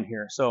even line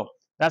here. So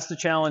that's the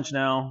challenge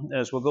now,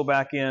 as we'll go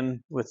back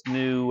in with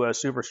new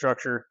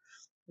superstructure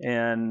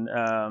and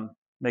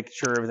make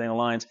sure everything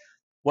aligns.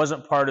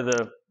 Wasn't part of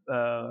the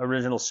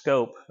original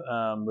scope.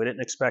 We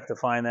didn't expect to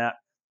find that,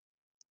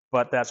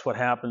 but that's what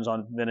happens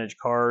on vintage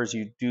cars.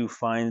 You do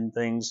find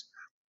things,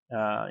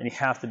 and you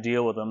have to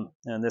deal with them.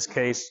 In this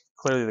case,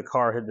 clearly the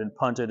car had been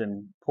punted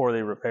and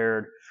poorly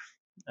repaired,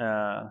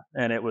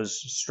 and it was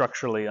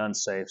structurally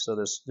unsafe. So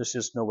there's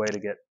just no way to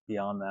get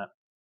beyond that.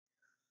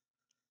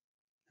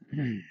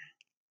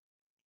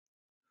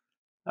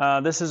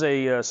 This is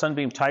a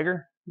Sunbeam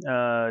Tiger.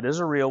 It is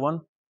a real one.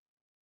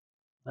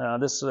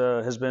 This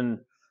has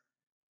been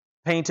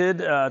painted.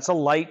 It's a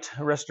light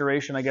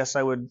restoration, I guess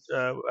I would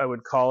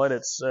call it.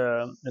 It's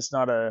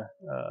not a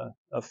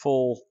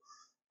full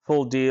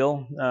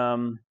deal,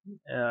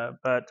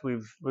 but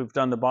we've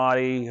done the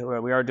body.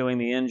 We are doing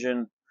the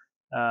engine,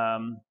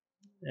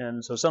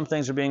 and so some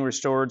things are being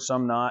restored,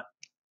 some not.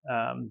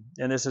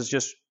 And this is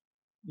just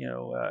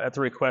at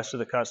the request of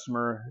the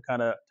customer,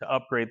 kind of to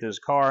upgrade this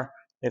car.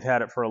 They've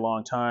had it for a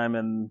long time,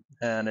 and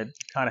it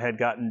kind of had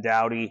gotten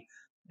dowdy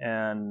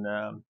and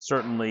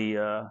certainly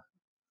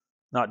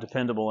not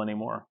dependable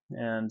anymore.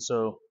 And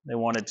so they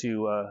wanted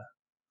to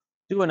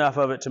do enough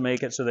of it to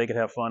make it so they could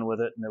have fun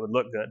with it and it would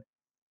look good.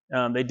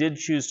 They did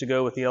choose to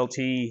go with the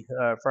LT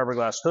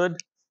fiberglass hood.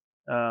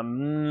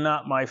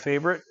 Not my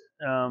favorite,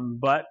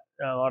 but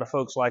a lot of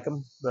folks like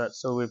them. But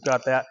so we've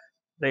got that.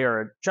 They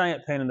are a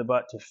giant pain in the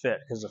butt to fit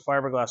because the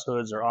fiberglass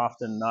hoods are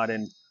often not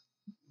in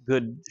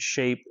good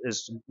shape,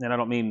 and I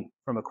don't mean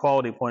from a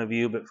quality point of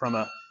view, but from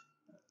the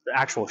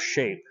actual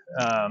shape.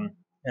 And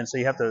so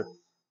you have to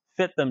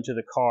fit them to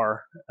the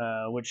car,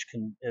 which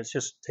it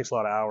just takes a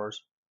lot of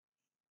hours.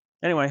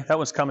 Anyway, that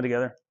one's coming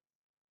together.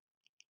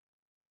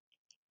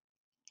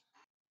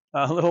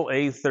 A little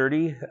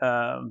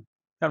A30.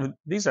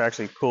 These are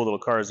actually cool little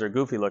cars. They're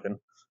goofy looking,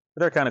 but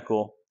they're kind of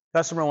cool.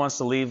 Customer wants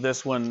to leave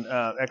this one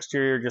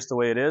exterior just the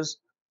way it is.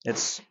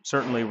 It's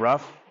certainly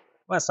rough.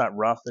 Well, it's not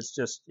rough. It's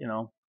just,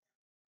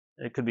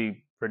 it could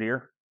be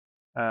prettier.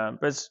 But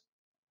it's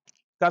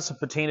got some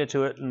patina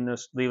to it, and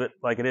just leave it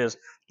like it is.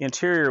 The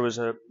interior was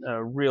a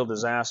real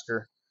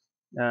disaster,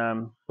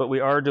 but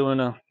we are doing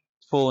a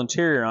full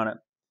interior on it.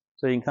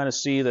 So you can kind of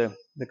see the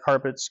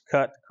carpets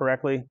cut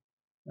correctly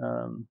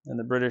in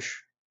the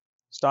British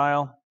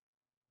style,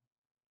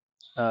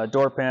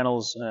 door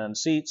panels and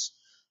seats.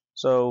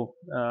 So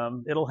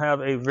it'll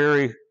have a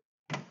very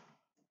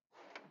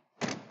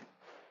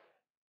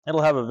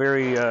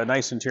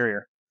nice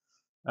interior.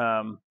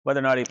 Whether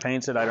or not he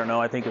paints it, I don't know.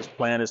 I think his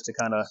plan is to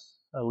kind of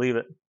leave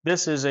it.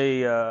 This is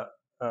an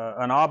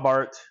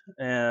Abarth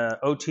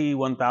OT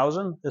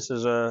 1000. This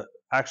is a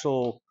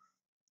actual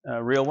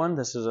real one.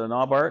 This is an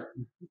Abarth.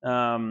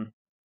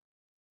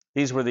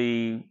 These were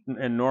in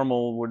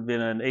normal would have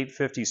been an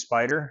 850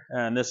 Spider,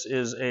 and this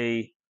is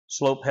a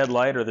slope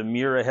headlight or the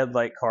Mura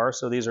headlight car.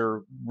 So these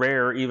are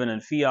rare even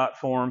in Fiat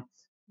form,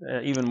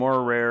 even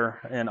more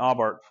rare in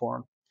Abarth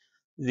form.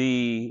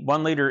 The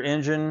 1-liter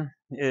engine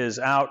is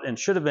out and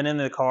should have been in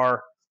the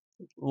car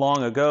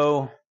long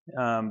ago,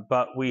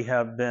 but we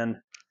have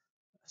been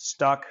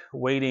stuck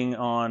waiting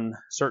on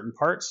certain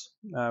parts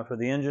for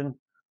the engine.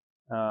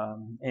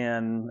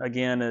 And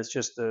again, it's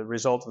just the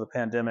result of the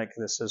pandemic.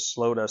 This has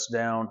slowed us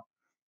down.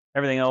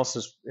 Everything else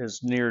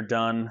is near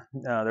done.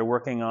 They're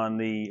working on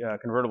the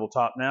convertible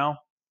top now.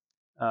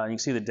 You can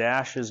see the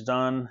dash is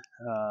done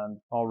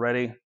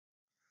already.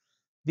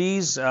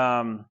 These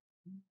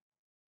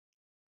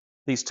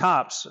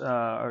tops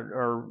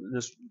are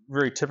this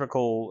very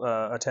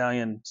typical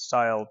Italian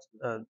style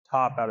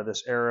top out of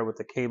this era with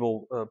the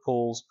cable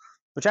pulls,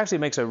 which actually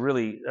makes a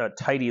really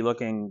tidy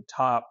looking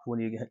top when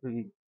you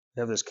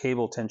have this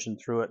cable tension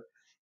through it.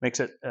 Makes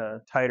it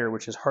tighter,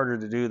 which is harder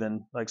to do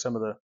than like some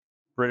of the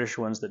British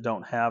ones that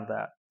don't have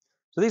that.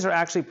 So these are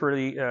actually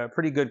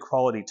pretty good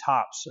quality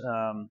tops,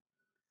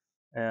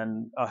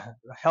 and a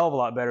hell of a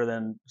lot better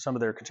than some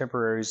of their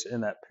contemporaries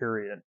in that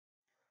period.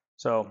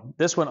 So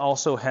this one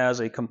also has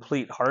a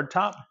complete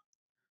hardtop,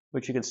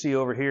 which you can see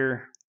over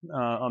here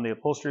on the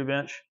upholstery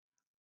bench.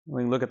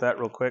 We can look at that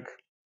real quick.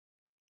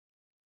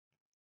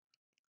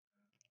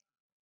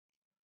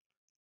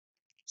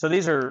 So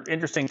these are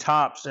interesting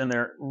tops, and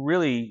they're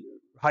really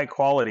high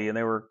quality, and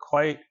they were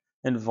quite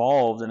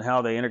involved in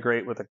how they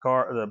integrate with the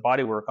car, the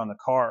bodywork on the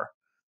car.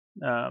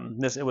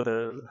 This with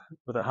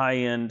a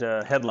high-end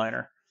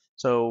headliner.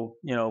 So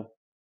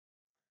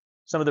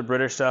some of the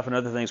British stuff and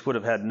other things would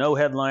have had no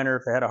headliner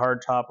if they had a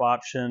hard top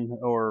option,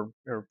 or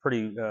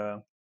pretty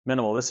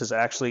minimal. This is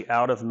actually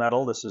out of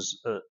metal. This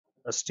is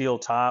a steel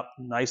top,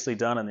 nicely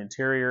done on the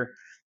interior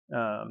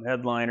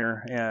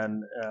headliner,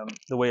 and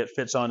the way it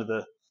fits onto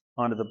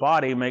the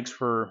body makes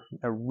for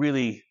a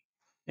really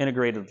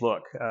integrated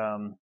look.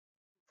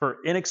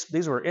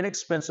 These were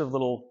inexpensive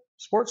little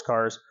sports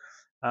cars,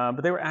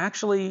 but they were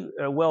actually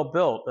well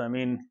built. I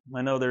mean,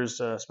 I know there's,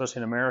 especially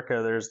in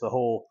America, there's the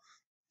whole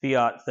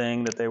Fiat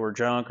thing that they were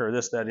junk or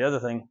this, that, the other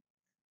thing.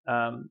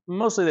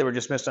 Mostly they were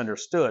just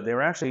misunderstood. They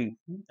were actually,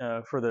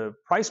 for the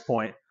price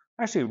point,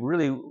 actually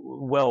really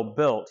well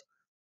built.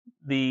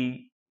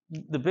 The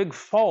big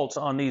fault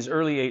on these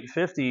early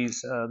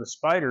 850s, the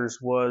Spiders,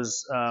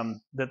 was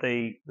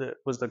that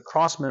was the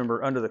cross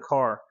member under the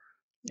car,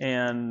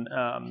 and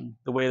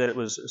the way that it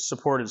was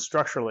supported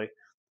structurally.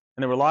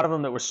 And there were a lot of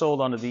them that were sold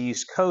onto the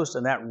East Coast,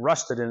 and that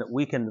rusted and it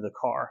weakened the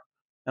car.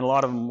 And a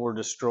lot of them were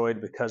destroyed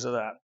because of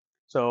that.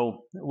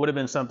 So it would have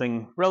been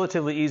something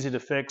relatively easy to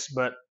fix,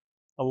 but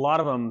a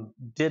lot of them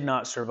did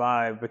not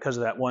survive because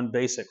of that one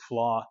basic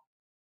flaw.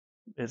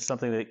 It's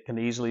something that can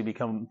easily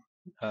become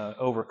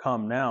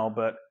overcome now,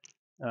 but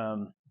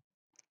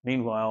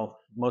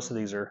meanwhile, most of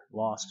these are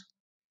lost.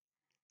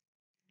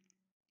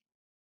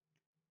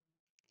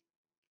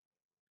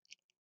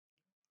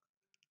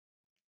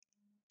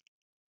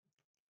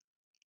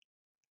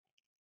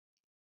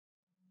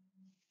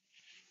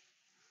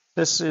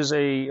 This is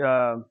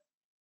a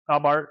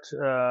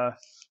Abarth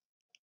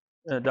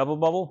double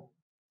bubble,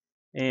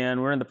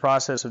 and we're in the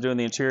process of doing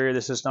the interior.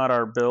 This is not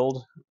our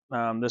build.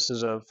 This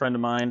is a friend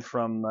of mine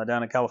from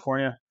down in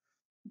California,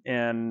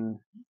 and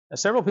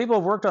several people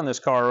have worked on this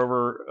car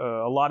over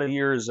a lot of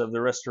years of the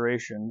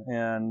restoration,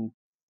 and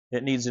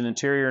it needs an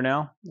interior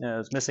now.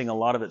 It's missing a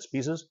lot of its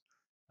pieces,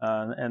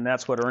 and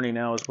that's what Ernie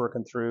now is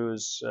working through,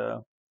 is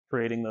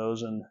creating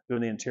those and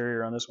doing the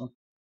interior on this one.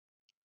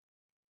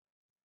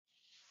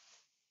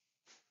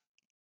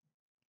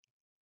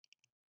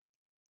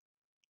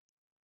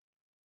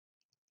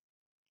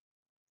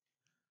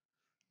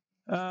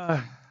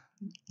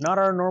 Not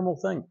our normal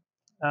thing.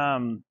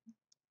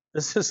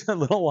 This is a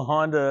little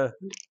Honda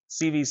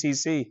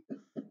CVCC,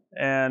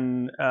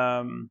 and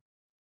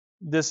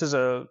this is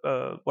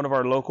one of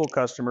our local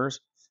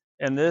customers,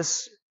 and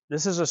this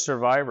is a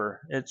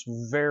survivor. It's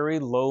very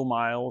low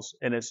miles,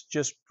 and it's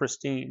just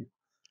pristine.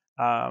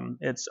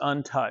 It's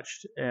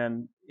untouched,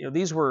 and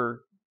these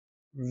were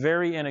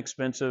very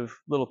inexpensive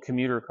little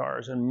commuter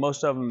cars, and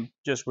most of them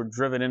just were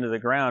driven into the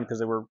ground because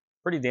they were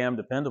pretty damn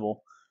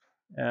dependable,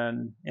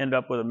 and end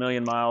up with 1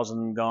 million miles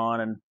and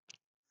gone. And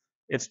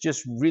it's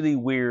just really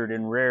weird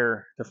and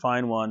rare to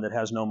find one that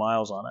has no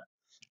miles on it.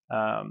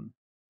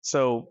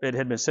 So it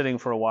had been sitting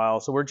for a while,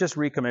 so we're just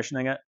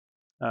recommissioning it,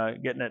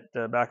 getting it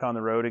back on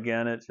the road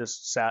again. It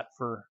just sat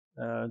for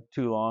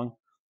too long.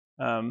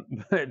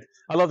 But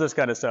I love this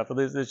kind of stuff.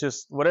 It's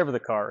just whatever the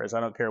car is, I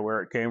don't care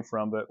where it came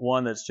from, but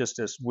one that's just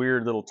this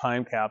weird little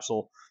time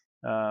capsule.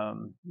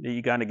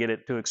 You kind of get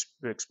it to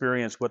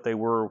experience what they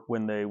were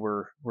when they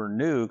were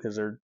new, because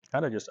they're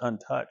kind of just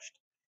untouched.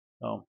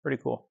 So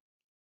pretty cool.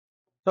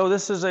 So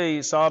this is a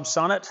Saab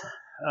Sonnet.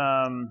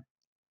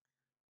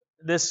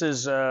 This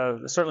is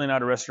certainly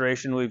not a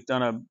restoration. We've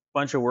done a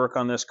bunch of work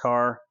on this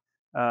car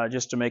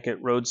just to make it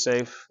road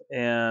safe,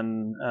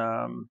 and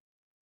I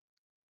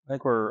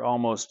think we're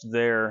almost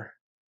there.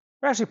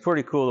 They're actually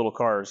pretty cool little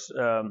cars.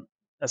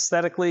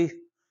 aesthetically,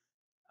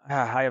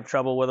 I have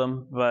trouble with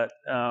them, but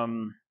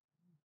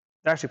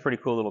they're actually pretty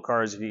cool little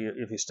cars if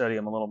you study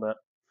them a little bit.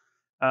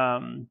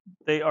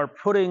 They are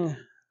putting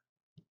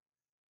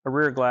a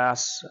rear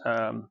glass,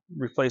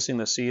 replacing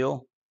the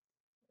seal,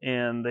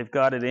 and they've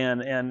got it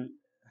in. And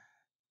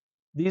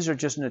these are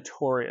just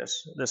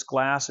notorious. This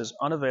glass is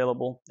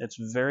unavailable. It's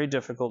very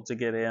difficult to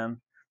get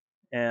in,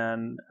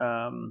 and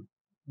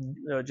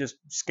just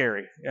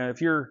scary. And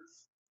if you're,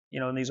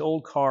 in these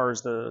old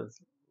cars,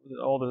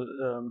 all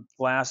the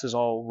glass is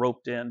all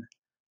roped in,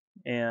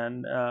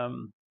 and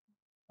on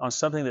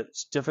something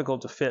that's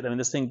difficult to fit. I mean,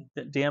 this thing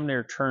damn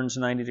near turns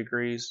 90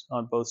 degrees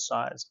on both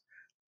sides,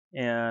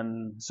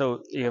 and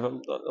so you have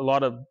a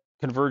lot of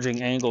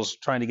converging angles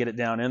trying to get it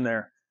down in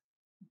there,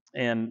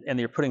 and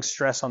you're putting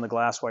stress on the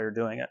glass while you're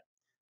doing it.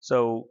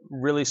 So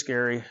really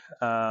scary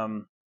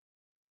and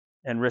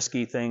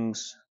risky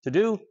things to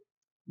do,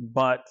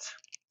 but it's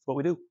what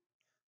we do.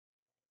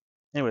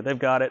 Anyway, they've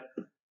got it.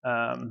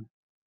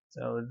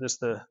 So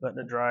just letting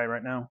it dry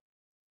right now.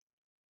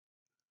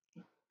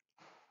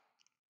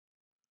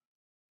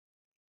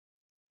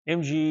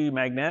 MG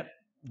Magnet.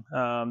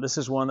 This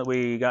is one that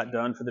we got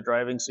done for the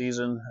driving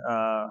season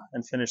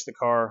and finished the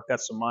car. Got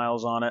some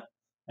miles on it,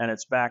 and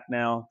it's back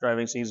now.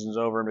 Driving season's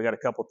over, and we got a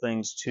couple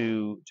things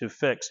to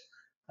fix.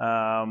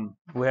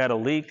 We had a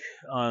leak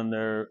on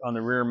the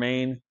rear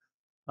main.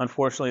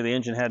 Unfortunately, the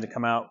engine had to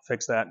come out,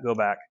 fix that, go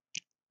back.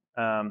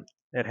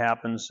 It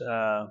happens.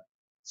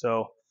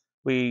 So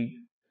we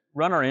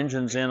run our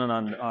engines in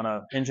on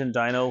a engine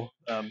dyno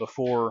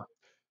before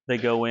they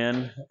go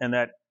in, and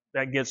that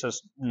gets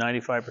us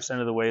 95%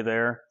 of the way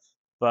there.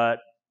 But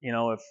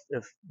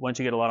if once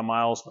you get a lot of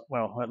miles,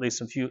 well, at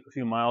least a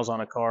few miles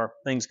on a car,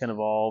 things can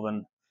evolve,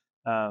 and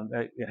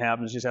it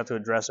happens. You just have to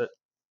address it.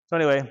 So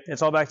anyway,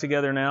 it's all back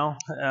together now,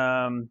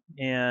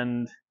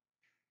 and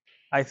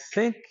I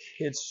think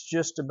it's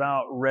just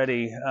about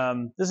ready.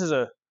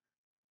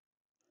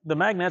 The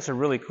magnets are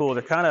really cool.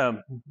 They're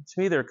to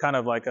me, they're kind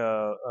of like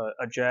a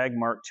Jag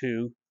Mark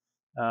II.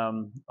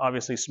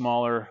 Obviously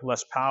smaller,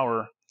 less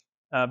power,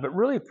 but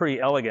really pretty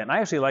elegant. I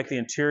actually like the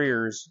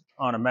interiors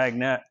on a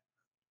magnet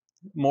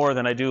more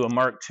than I do a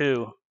Mark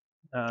II.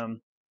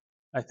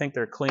 I think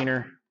they're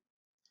cleaner.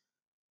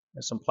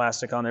 There's some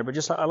plastic on there,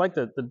 but I like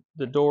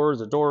the doors,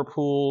 the door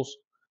pulls,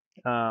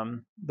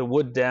 the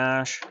wood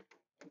dash.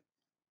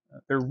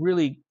 They're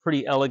really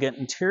pretty elegant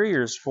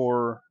interiors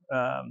for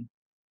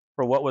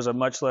what was a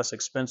much less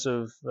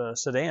expensive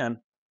sedan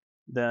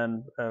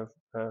than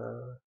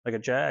like a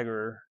Jag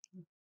or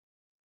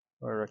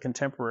a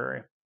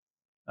Contemporary.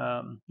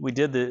 We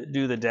did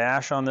do the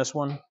dash on this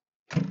one.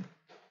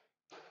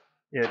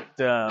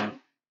 They're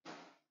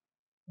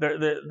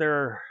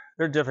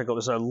difficult.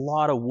 There's a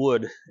lot of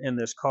wood in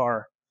this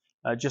car,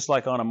 just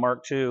like on a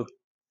Mark II,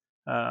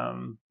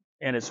 and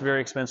it's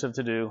very expensive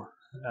to do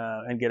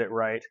and get it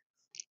right.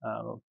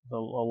 A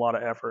lot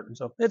of effort, and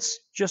so it's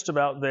just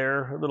about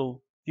there.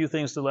 Few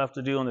things left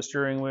to do on the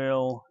steering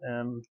wheel,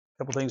 and a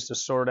couple things to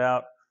sort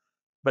out.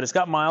 But it's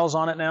got miles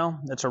on it now.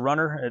 It's a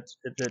runner.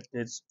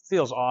 It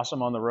feels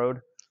awesome on the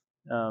road.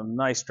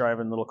 Nice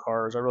driving little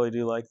cars. I really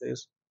do like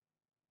these.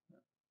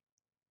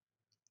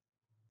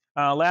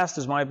 Last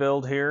is my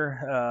build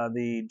here,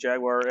 the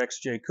Jaguar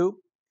XJ Coupe.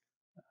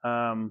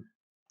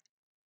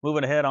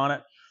 Moving ahead on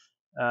it.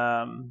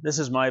 This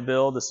is my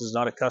build. This is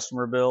not a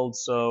customer build,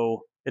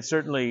 so it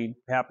certainly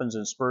happens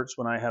in spurts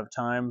when I have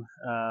time.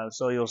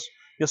 So you'll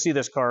see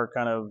this car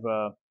kind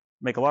of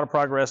make a lot of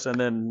progress and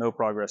then no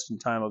progress, and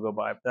time will go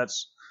by. But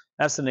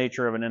that's the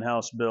nature of an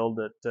in-house build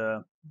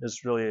that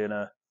is really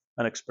an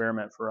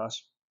experiment for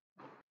us.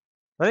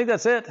 I think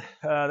that's it.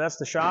 That's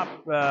the shop.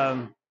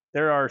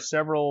 There are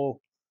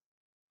several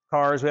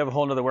cars. We have a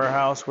whole other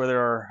warehouse where there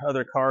are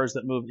other cars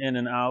that move in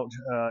and out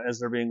as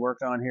they're being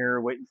worked on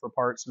here, waiting for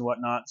parts and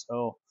whatnot.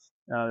 So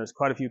there's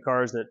quite a few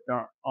cars that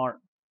aren't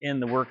in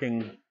the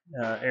working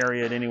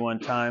area at any one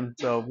time.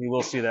 So you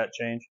will see that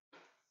change.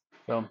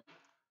 So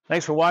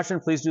thanks for watching.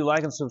 Please do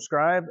like and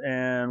subscribe,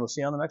 and we'll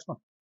see you on the next one.